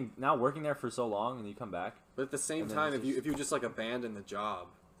 Like Like- being now working there for so long and you come back. but at the same And then time, it's if you just like abandon the job.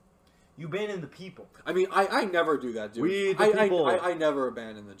 You abandon the people. I mean, I never do that, dude. We the people. I never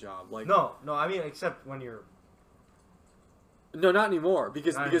abandon the job. Like, No, I mean except when you're. no, not anymore.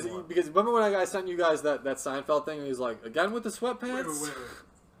 Because Not because anymore. because remember when I sent you guys that Seinfeld thing? And he's like, again with the sweatpants. Wait.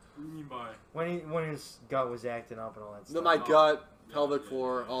 What do you mean by? When his gut was acting up and all that No, stuff. my Oh. gut, Yeah, pelvic yeah,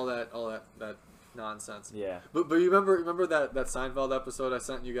 floor, yeah. all that nonsense. Yeah. But you remember that Seinfeld episode I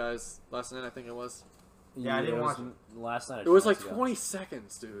sent you guys last night? I think it was. Yeah, I didn't it was watch last night. or It was 2 like nights ago. 20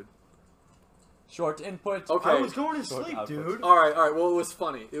 seconds, dude. Short input. Okay. I was going to Short sleep, output. dude. All right. Well, it was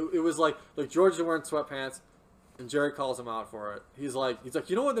funny. It was like George is wearing sweatpants, and Jerry calls him out for it. He's like,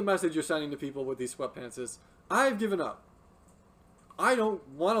 you know what the message you're sending to people with these sweatpants is? I've given up. I don't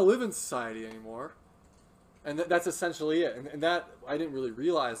want to live in society anymore. And that's essentially it. And that I didn't really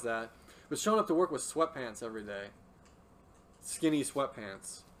realize that. But showing up to work with sweatpants every day, skinny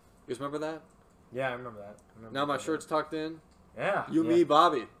sweatpants. You guys remember that? Yeah, I remember that. Now my shirt's tucked in. Yeah. You, Yeah. me,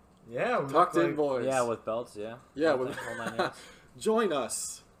 Bobby, Yeah. We tucked look in, like, boys. Yeah, with belts. Yeah. Yeah, All with that- all 9 yards. join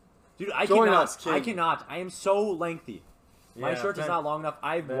us. Dude, I Join cannot. us, I King. cannot. I am so lengthy. My Yeah, shirt is Ben- not long enough.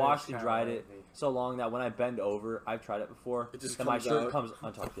 I've Ben washed is and kinda dried it lengthy. so long that when I bend over, I've tried it before. It just and my comes shirt out. comes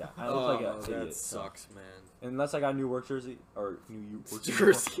untucked. Yeah, I look like an that idiot. so. sucks, man. Unless I got a new work jersey or new work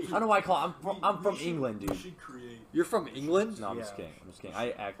Jersey. I don't know why I call it. I'm We from should- England, We dude. should create. You're from England? No, I'm Yeah. just kidding. I'm just kidding. I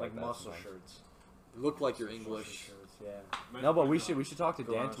act like like that muscle sometimes. shirts. Look like you're Muscle English. shirts, yeah. No, but we should talk to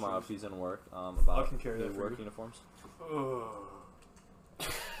Go Dan on, tomorrow shoes. if he's in work about I can carry the that for work you. uniforms.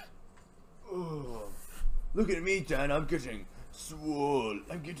 Look at me, Dan. I'm getting swole.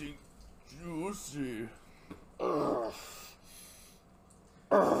 I'm getting juicy. Remember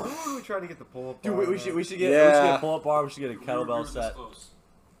when we tried to get the pull-up Dude, bar, we should man? get Yeah. a pull-up bar. We should get a We kettlebell were set. This close.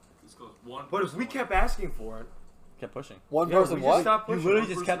 This close. One But if person we went. kept asking for it, Kept pushing. One yeah, person we what? just stopped You pushing. literally One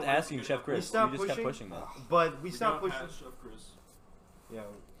just person kept went asking to Chef get Chris. We stopped You just kept pushing? pushing, man. But we We stopped got pushing. past Chef Chris. Yeah,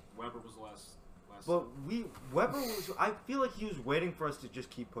 Weber was the last. but Weber was. I feel like he was waiting for us to just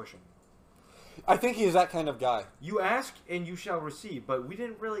keep pushing. I think he is that kind of guy. You ask and you shall receive, but we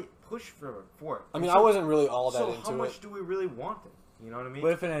didn't really push for it. I mean, So- I wasn't really all that so into how much it. do we really want it? You know what I mean?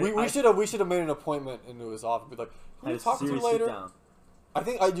 But if an, We should have made an appointment into his office. Be like, can had we a talk to you serious sit later? down. I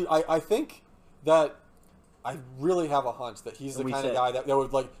think I do. I think that I really have a hunch that he's the And we kind of said- guy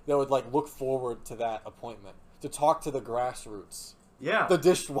that would look forward to that appointment to talk to the grassroots, yeah. the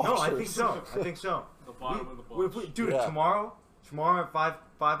dishwashers. No, I think so. I think so. The bottom of the bunch. Dude, Yeah. tomorrow at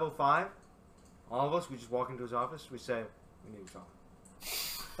 5:05, all of us, we just walk into his office. We say, we need to talk.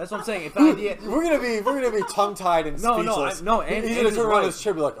 That's what I'm saying. If the idea, We're gonna be tongue tied and No, speechless. no, He's Andrew's gonna turn around right. his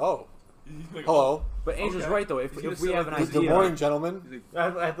chair and be like, "Oh, He's like, hello, but Andrew's Okay. right though. If He's gonna we say have an like, good idea, morning, gentlemen." He's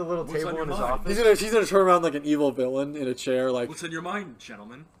like, At the little What's on table your in his mind? office. He's gonna turn around like an evil villain in a chair, like, what's in your mind,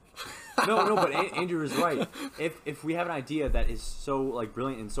 gentlemen? no, but Andrew is right. If we have an idea that is so like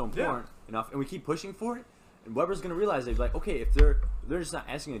brilliant and so important enough, and we keep pushing for it, and Weber's gonna realize they'd be like, okay, if they're just not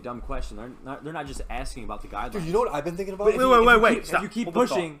asking a dumb question, they're not just asking about the guidelines. dude, you know what I've been thinking about? But if Wait, you- wait, if you wait, keep- stop. If you keep Hold the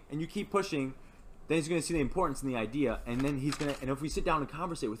thought. pushing and you keep pushing, then he's gonna see the importance in the idea, and then he's gonna. And if we sit down and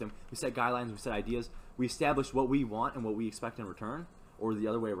conversate with him, we set guidelines, we set ideas, we establish what we want and what we expect in return, or the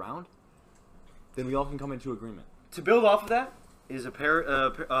other way around. Then we all can come into agreement. To build off of that is a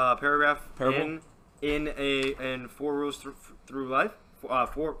paragraph Parable? in 4 Rules Through Life.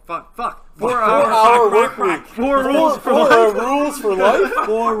 4 4-hour work week. 4 rules for Four life. rules for life.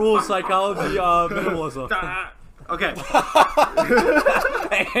 4 rules psychology minimalism. Okay.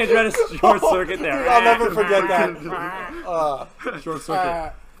 Andrew had a short circuit there. I'll never forget that. Short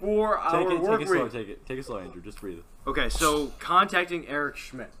circuit. 4-hour work Take it slow. week. Take it slow, Andrew. Just breathe. Okay, so contacting Eric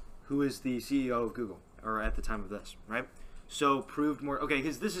Schmidt, who is the CEO of Google, or at the time of this, right? So proved more. Okay,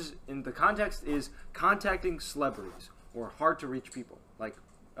 because this is in the context is contacting celebrities or hard to reach people like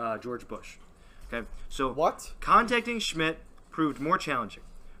George Bush. Okay, so What? contacting Schmidt proved more challenging.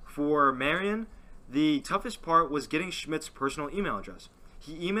 For Marion, the toughest part was getting Schmidt's personal email address.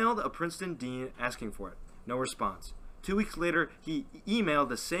 He emailed a Princeton dean asking for it. No response. 2 weeks later, he emailed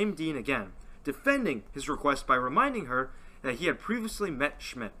the same dean again, defending his request by reminding her that he had previously met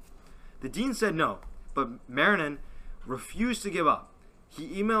Schmidt. The dean said no, but Marion refused to give up. He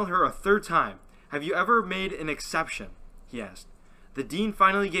emailed her a third time. Have you ever made an exception? He asked. The dean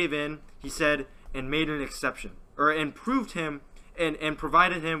finally gave in, he said, and made an exception, and proved him and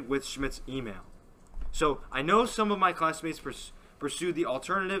provided him with Schmidt's email. So I know some of my classmates pursued the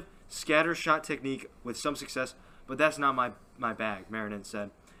alternative scattershot technique with some success, but that's not my bag, Marion said,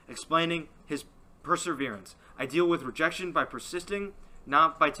 explaining his perseverance. I deal with rejection by persisting,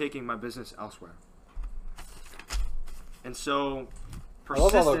 not by taking my business elsewhere. And so, I love all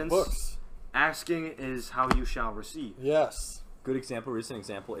those persistence, books. asking is how you shall receive. Yes. Good example, recent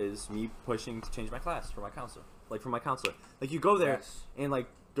example is me pushing to change my class for my counselor. Like for my counselor. Like you go there Yes. and like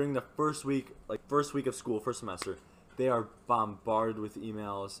during the first week of school, first semester, they are bombarded with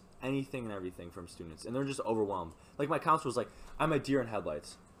emails, anything and everything from students, and they're just overwhelmed. Like my counselor was like, I'm a deer in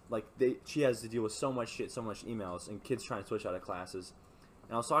headlights. Like she has to deal with so much shit, so much emails, and kids trying to switch out of classes.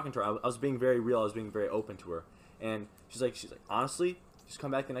 And I was talking to her. I was being very real. I was being very open to her. And she's like, honestly, just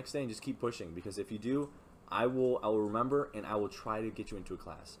come back the next day and just keep pushing, because if you do, I will remember and I will try to get you into a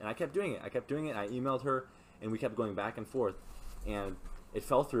class. And I kept doing it. I emailed her and we kept going back and forth, and it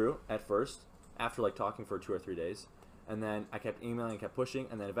fell through at first after like talking for 2 or 3 days, and then I kept emailing and kept pushing,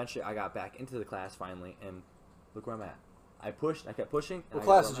 and then eventually I got back into the class finally, and look where I'm at. I kept pushing. And What I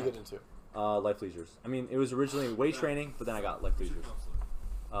class got did where you I'm get into? at. Life leisures. I mean, it was originally weight training, but then I got life Who's your leisures. counselor?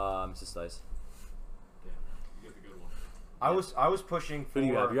 Mrs. Dice. Yeah, you get the good one. I was pushing for. Who do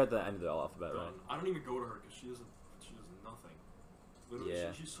you have? You're at the end of the alphabet, right? I don't even go to her because she does nothing. Literally,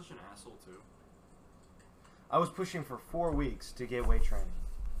 Yeah. she's such an asshole too. I was pushing for 4 weeks to get weight training.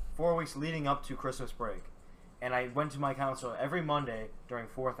 4 weeks leading up to Christmas break. And I went to my counselor every Monday during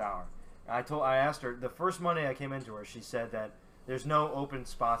 4th hour. I asked her, the first Monday I came into her, she said that there's no open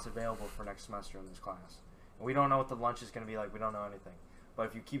spots available for next semester in this class. And we don't know what the lunch is going to be like. We don't know anything. But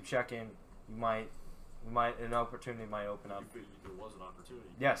if you keep checking, an opportunity might open up. There was an opportunity.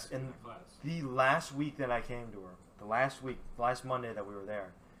 Yes, in and that class. the last week that I came to her, last Monday that we were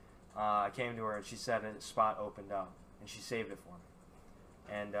there, I came to her and she said a spot opened up, and she saved it for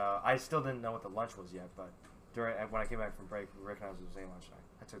me. And I still didn't know what the lunch was yet, but when I came back from break, we recognized it was a lunch night.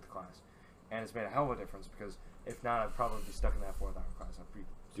 I took the class, and it's made a hell of a difference, because if not, I'd probably be stuck in that 4th hour class. I'd be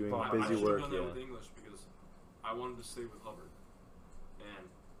Doing blown busy out. I should've work, done that yeah. with English because I wanted to stay with Hubbard, and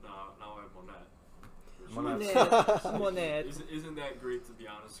now I have Monette. Monette. Isn't that great, to be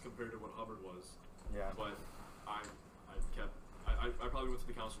honest, compared to what Hubbard was? Yeah. But I probably went to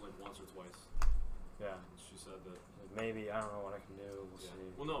the counselor like once or twice. Yeah, she said that. Maybe I don't know what I can do. We'll Yeah.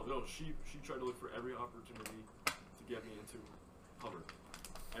 see. Well, no. She tried to look for every opportunity to get me into Hubbard.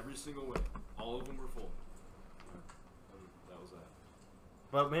 Every single way. All of them were full. And that was that.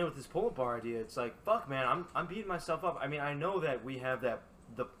 But man, with this pull-up bar idea, it's like, fuck, man, I'm beating myself up. I mean, I know that we have the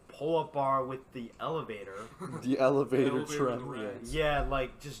pull-up bar with the elevator. The elevator Elevator trend. with the rats. Yeah,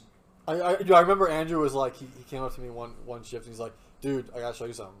 like just I remember Andrew was like, he came up to me one shift and he's like, dude, I gotta show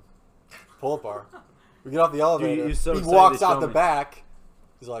you something. Pull up bar. We get off the elevator. you're so he excited walks to out show the me. back.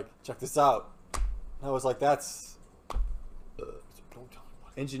 He's like, check this out. And I was like, that's. Don't tell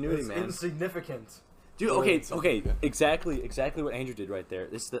me. Ingenuity, it's man. insignificant. Dude, Brilliant. okay, exactly what Andrew did right there.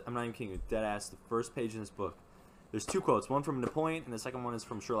 I'm not even kidding you. Dead ass. The first page in this book. There's two quotes. One from Napoleon, and the second one is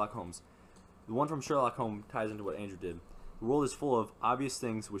from Sherlock Holmes. The one from Sherlock Holmes ties into what Andrew did. The world is full of obvious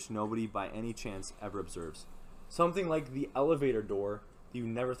things which nobody by any chance ever observes. Something like the elevator door that you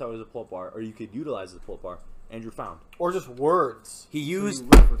never thought was a pull-up bar, or you could utilize as a pull-up bar. Andrew found. Or just words. He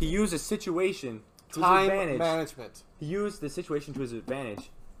used live with he used a situation to his Time advantage. management. He used the situation to his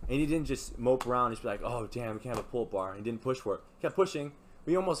advantage, and he didn't just mope around and just be like, "Oh, damn, we can't have a pull-up bar." And he didn't push for it. He kept pushing.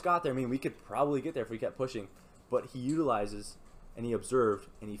 We almost got there. I mean, we could probably get there if we kept pushing. But he utilizes, and he observed,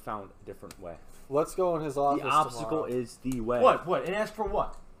 and he found a different way. Let's go in his office. The obstacle tomorrow. is the way. What? And ask for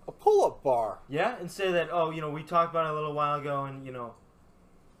what? A pull-up bar. Yeah, and say that, oh, we talked about it a little while ago, and,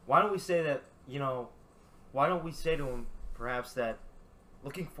 why don't we say that, why don't we say to him, perhaps, that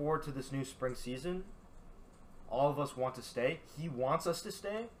looking forward to this new spring season, all of us want to stay. He wants us to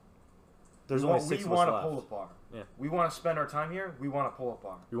stay. There's we only want, 6 we of us want a left. pull-up bar. Yeah. We want to spend our time here. We want a pull-up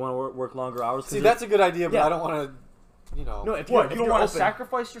bar. You want to work longer hours? 'Cause See, that's a good idea, but Yeah. I don't want to, no. If What? if You don't you're want open, to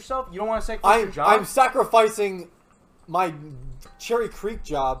sacrifice yourself? You don't want to sacrifice your job? I'm sacrificing my Cherry Creek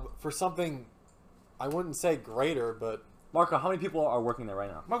job for something I wouldn't say greater, but Marco, how many people are working there right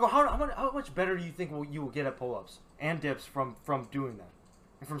now? Marco, how much better do you think you will get at pull-ups and dips from doing that?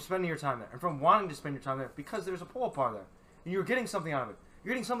 And from spending your time there? And from wanting to spend your time there because there's a pull-up bar there. And you're getting something out of it.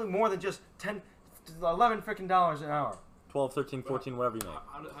 You're getting something more than just $11 freaking dollars an hour. 12, 13, 14, whatever you make.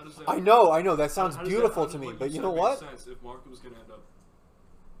 How does that? I know that sounds how does beautiful that, to me, what but you you said know makes what? Sense if Mark was gonna end up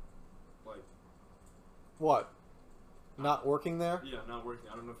like What? Not working there? not working.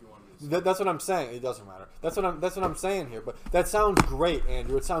 I don't know if you wanted me to say. That's what I'm saying. It doesn't matter. That's what I'm saying here. But that sounds great,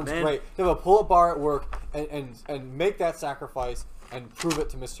 Andrew. It sounds Man. great to have a pull-up bar at work and make that sacrifice and prove it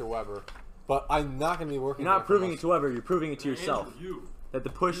to Mr. Weber. But I'm not going to be working. You're not there for proving much- it to whoever. You're proving it to Andrew, yourself. you. That the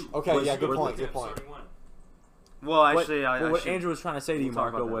push. Okay, was yeah, good worth point, it. good point. Starting when? Well, What- actually, I what should- Andrew was trying to say to you, we'll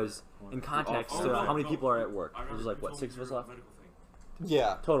talk Marco, about that. was in context Oh, to no, how many no. people are at work. I There's remember like you what, told 6 me of us your left medical thing.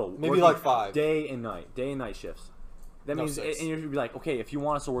 Yeah. total. Maybe working like 5. Day and night shifts. That No, means, 6. and you'd be like, okay, if you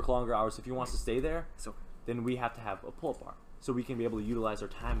want us to work longer hours, if you want us to stay there, So- then we have to have a pull-up bar so we can be able to utilize our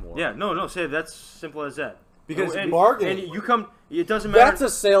time more. Yeah, no, say that's simple as that. Because and, bargaining. and you come. It doesn't matter. That's a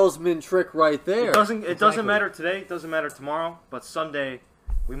salesman trick right there. It doesn't Exactly. matter today. It doesn't matter tomorrow. But someday,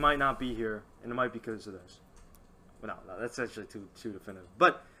 we might not be here, and it might be because of this. Well, no, that's actually too definitive.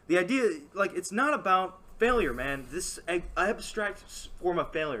 But the idea, like, it's not about failure, man. This abstract form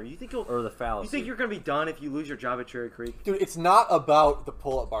of failure. You think Or the fallacy. You think you're gonna be done if you lose your job at Cherry Creek? Dude, it's not about the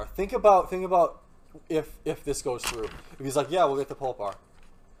pull-up bar. Think about if this goes through. If he's like, yeah, we'll get the pull-up bar.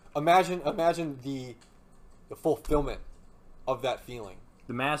 Imagine the fulfillment of that feeling.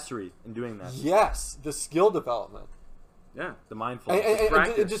 the mastery in doing that. Yes, the skill development. Yeah. The mindfulness. And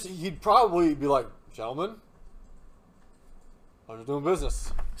practice. just he'd probably be like, gentlemen, I'm just doing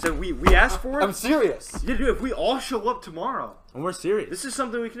business. So we asked for it. I'm serious. Yeah, dude, if we all show up tomorrow, And we're serious. this is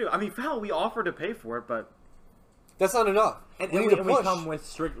something we can do. I mean, hell, we offered to pay for it, but That's not enough. And, we and need we, to and we push. come with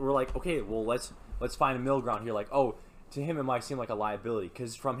strict. We're like, okay, well, let's find a middle ground here. Like, oh, to him it might seem like a liability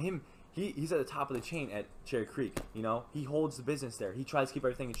because from him, he's at the top of the chain at Cherry Creek. You know, he holds the business there. He tries to keep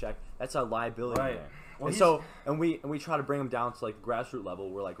everything in check. That's a liability Right. there. Well, and he's- so, and we try to bring him down to like grassroots level.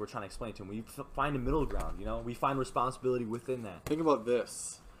 We're trying to explain to him. We find a middle ground. You know, we find responsibility within that. Think about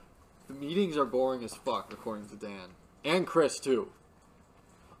this. The meetings are boring as fuck, according to Dan. And Chris, too.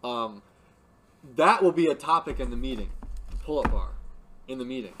 That will be a topic in the meeting. The pull-up bar. In the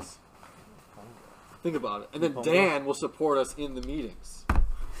meetings. Think about it. And then Dan will support us in the meetings.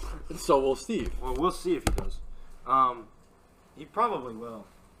 And so will Steve. well, we'll see if he does. He probably will.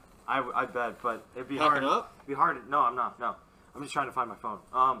 I bet, but it'd be Packing hard. up? It'd be hard. No, I'm not. No, I'm just trying to find my phone.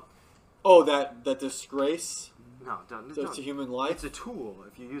 Oh, that disgrace No, don't. to human life? It's a tool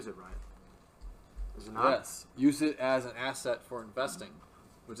if you use it right. Is it not? Yes. Use it as an asset for investing.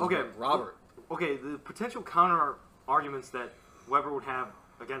 Which is Okay. what Robert. Okay, the potential counter arguments that Weber would have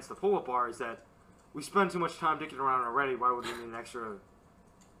against the pull-up bar is that we spend too much time dicking around already. Why would we need an extra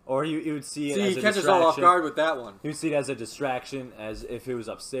Or he would see it See, as he a catches all off distraction. guard with that one. He would see it as a distraction, as if it was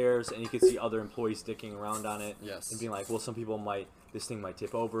upstairs, and you could see other employees sticking around on it. Yes. And being like, well, this thing might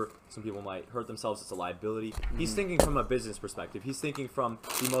tip over, some people might hurt themselves, it's a liability. He's thinking from a business perspective. He's thinking from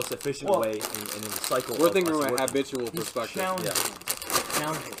the most efficient way in the cycle. We're of thinking us from a working. habitual perspective.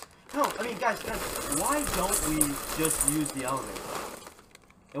 Challenging. No, I mean, guys, why don't we just use the elevator?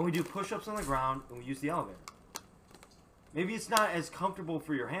 And we do push-ups on the ground, and we use the elevator. Maybe it's not as comfortable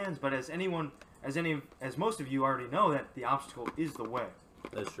for your hands, but as most of you already know, that the obstacle is the way.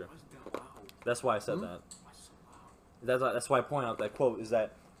 That's true. Why is it that loud? That's why I said that. Why is it so loud? That's why I point out that quote is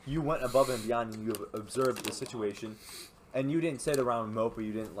that you went above and beyond and you observed the situation, and you didn't sit around and mope, or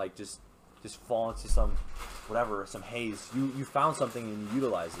you didn't like just fall into some haze. You found something and you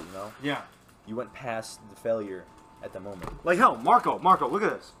utilized it. You know. Yeah. You went past the failure at the moment. Like hell, Marco, look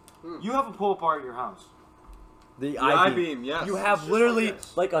at this. You have a pull-up bar at your house. The I-beam, yes. You have It's just literally like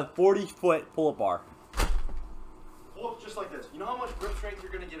this. like a 40-foot pull-up bar. Pull-ups just like this. You know how much grip strength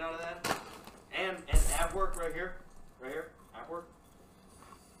you're gonna get out of that? And ab work right here, ab work.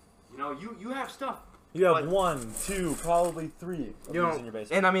 You know, you have stuff. You have But- 1, 2, probably 3 of You these know, in your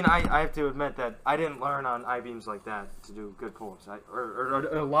basement. and I mean, I have to admit that I didn't learn on I-beams like that to do good pull-ups, or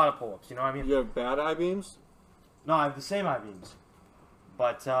a lot of pull-ups. You know what I mean? You have bad I-beams? No, I have the same I-beams.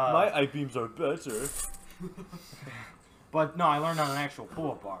 But, My I-beams are better. but no, I learned on an actual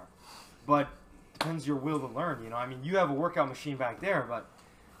pull-up bar. But depends your will to learn, you know? I mean, you have a workout machine back there, but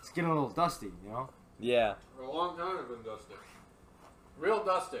it's getting a little dusty, you know? Yeah. For a long time I've been dusty. Real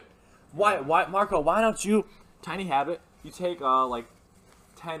dusty. Why, Marco, why don't you, tiny habit, you take like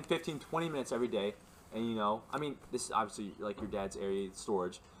 10, 15, 20 minutes every day, and you know, I mean, this is obviously like your dad's area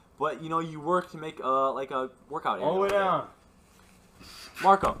storage, but you know, you work to make like a workout area. All the way down.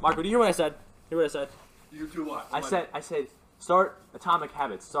 Marco, do you hear what I said? Hear what I said? You do what? I said, start Atomic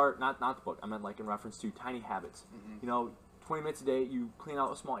Habits. Start, not the book, I meant like in reference to tiny habits. You know, 20 minutes a day, you clean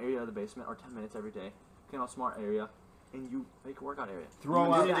out a small area of the basement, or 10 minutes every day, clean out a small area, and you make a workout area.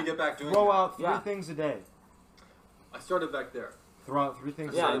 You need to get back doing Throw that. out 3 Yeah. things a day. I started back there. Throw out 3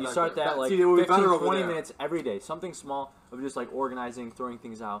 things a Yeah, day. and you back start there. that like See, it would be 15, better over 20 there. minutes every day. Something small of just like organizing, throwing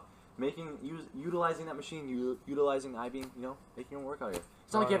things out, utilizing that machine, utilizing the I-beam, you know, making a workout area.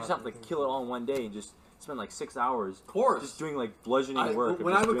 It's not like you have to like kill it all in one day and just spend like 6 hours Of course. just doing like bludgeoning work. of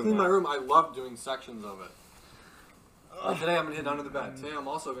When just I would doing clean my that. room, I love doing sections of it. Like today I'm going to hit under the bed. Today I'm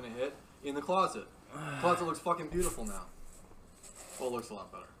also going to hit in the closet. The closet looks fucking beautiful now. Well, it looks a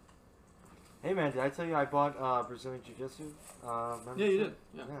lot better. Hey man, did I tell you I bought Brazilian Jiu-Jitsu? Yeah, you membership? did.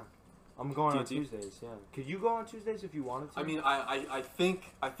 Yeah. I'm going on TNT? Tuesdays, yeah. Could you go on Tuesdays if you wanted to? I mean, I think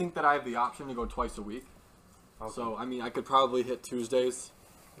that I have the option to go twice a week. Okay, So, I mean, I could probably hit Tuesdays.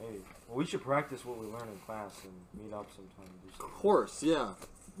 maybe. Well, we should practice what we learn in class and meet up sometime and do Of something. course, yeah.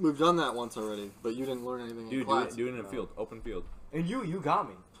 We've done that once already, but you didn't learn anything in Dude, class. do it in a field, open field. And you got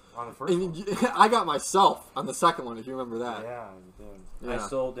me on the first one. And I got myself on the second one, if you remember that. Yeah, you did. I Yeah.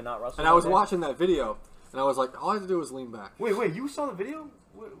 still did not wrestle. And I was that day. watching that video, and I was like, all I had to do was lean back. Wait, you saw the video?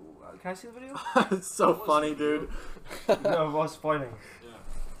 Can I see the video? It's so funny, dude. No, of us fighting.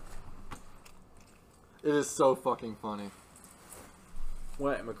 Yeah. It is so fucking funny.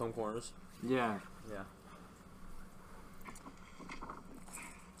 What, at Macomb Corners? Yeah. Yeah.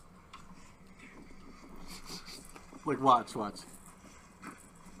 Like, watch.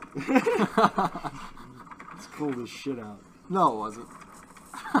 It's cool as shit out. No, it wasn't.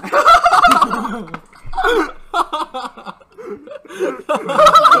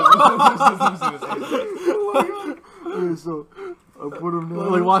 So, I put him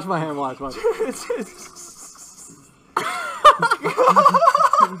down. Like, watch my hand, watch.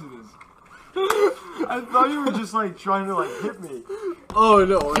 I thought you were just like trying to like hit me. Oh,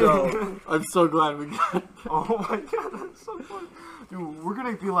 no. I'm so glad we got Oh my god, that's so funny. Dude, we're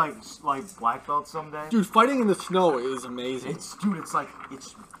gonna be like black belts someday. Dude, fighting in the snow is amazing. It's like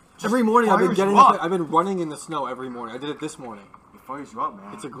it's Every morning I've been fires getting you up. I've been running in the snow every morning. I did it this morning. It fires you up,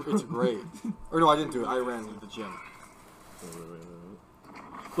 man. It's great. Or no, I didn't do it. I ran to the gym.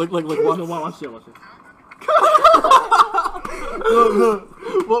 Like watch it.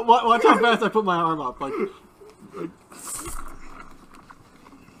 Watch how fast I put my arm up. Like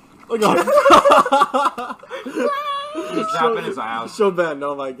Just tap in his house. so bad.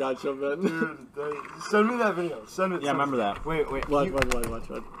 Oh my god, so bad. Dude, send me that video. Send it. Yeah, I remember that. Wait. Watch.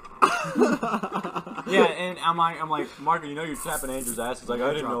 Yeah, and I'm like, Marco, you know you're tapping Andrew's ass. He's like,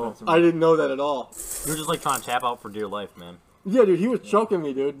 I didn't know. I didn't know that at all. You're just like trying to tap out for dear life, man. Yeah, dude, he was choking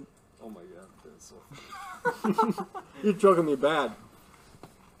me, dude. Oh my god, that's so. You're choking me bad.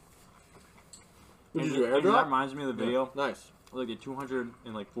 Did you That airdrop? reminds me of the video. Nice. like a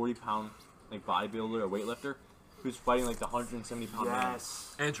 240-pound like bodybuilder or weightlifter who's fighting like the 170-pound man.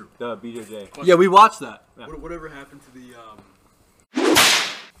 Yes. Andrew, The BJJ. Yeah, we watched that. Yeah. whatever happened to the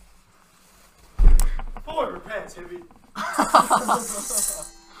Pull over pants, hippie.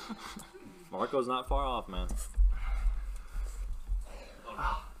 Marco's not far off, man.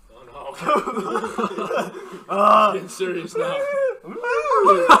 Oh no. Getting serious now.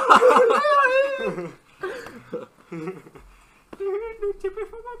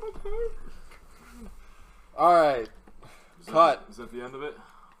 All right, cut. Is that the end of it?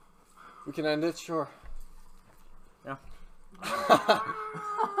 We can end it, sure. Yeah.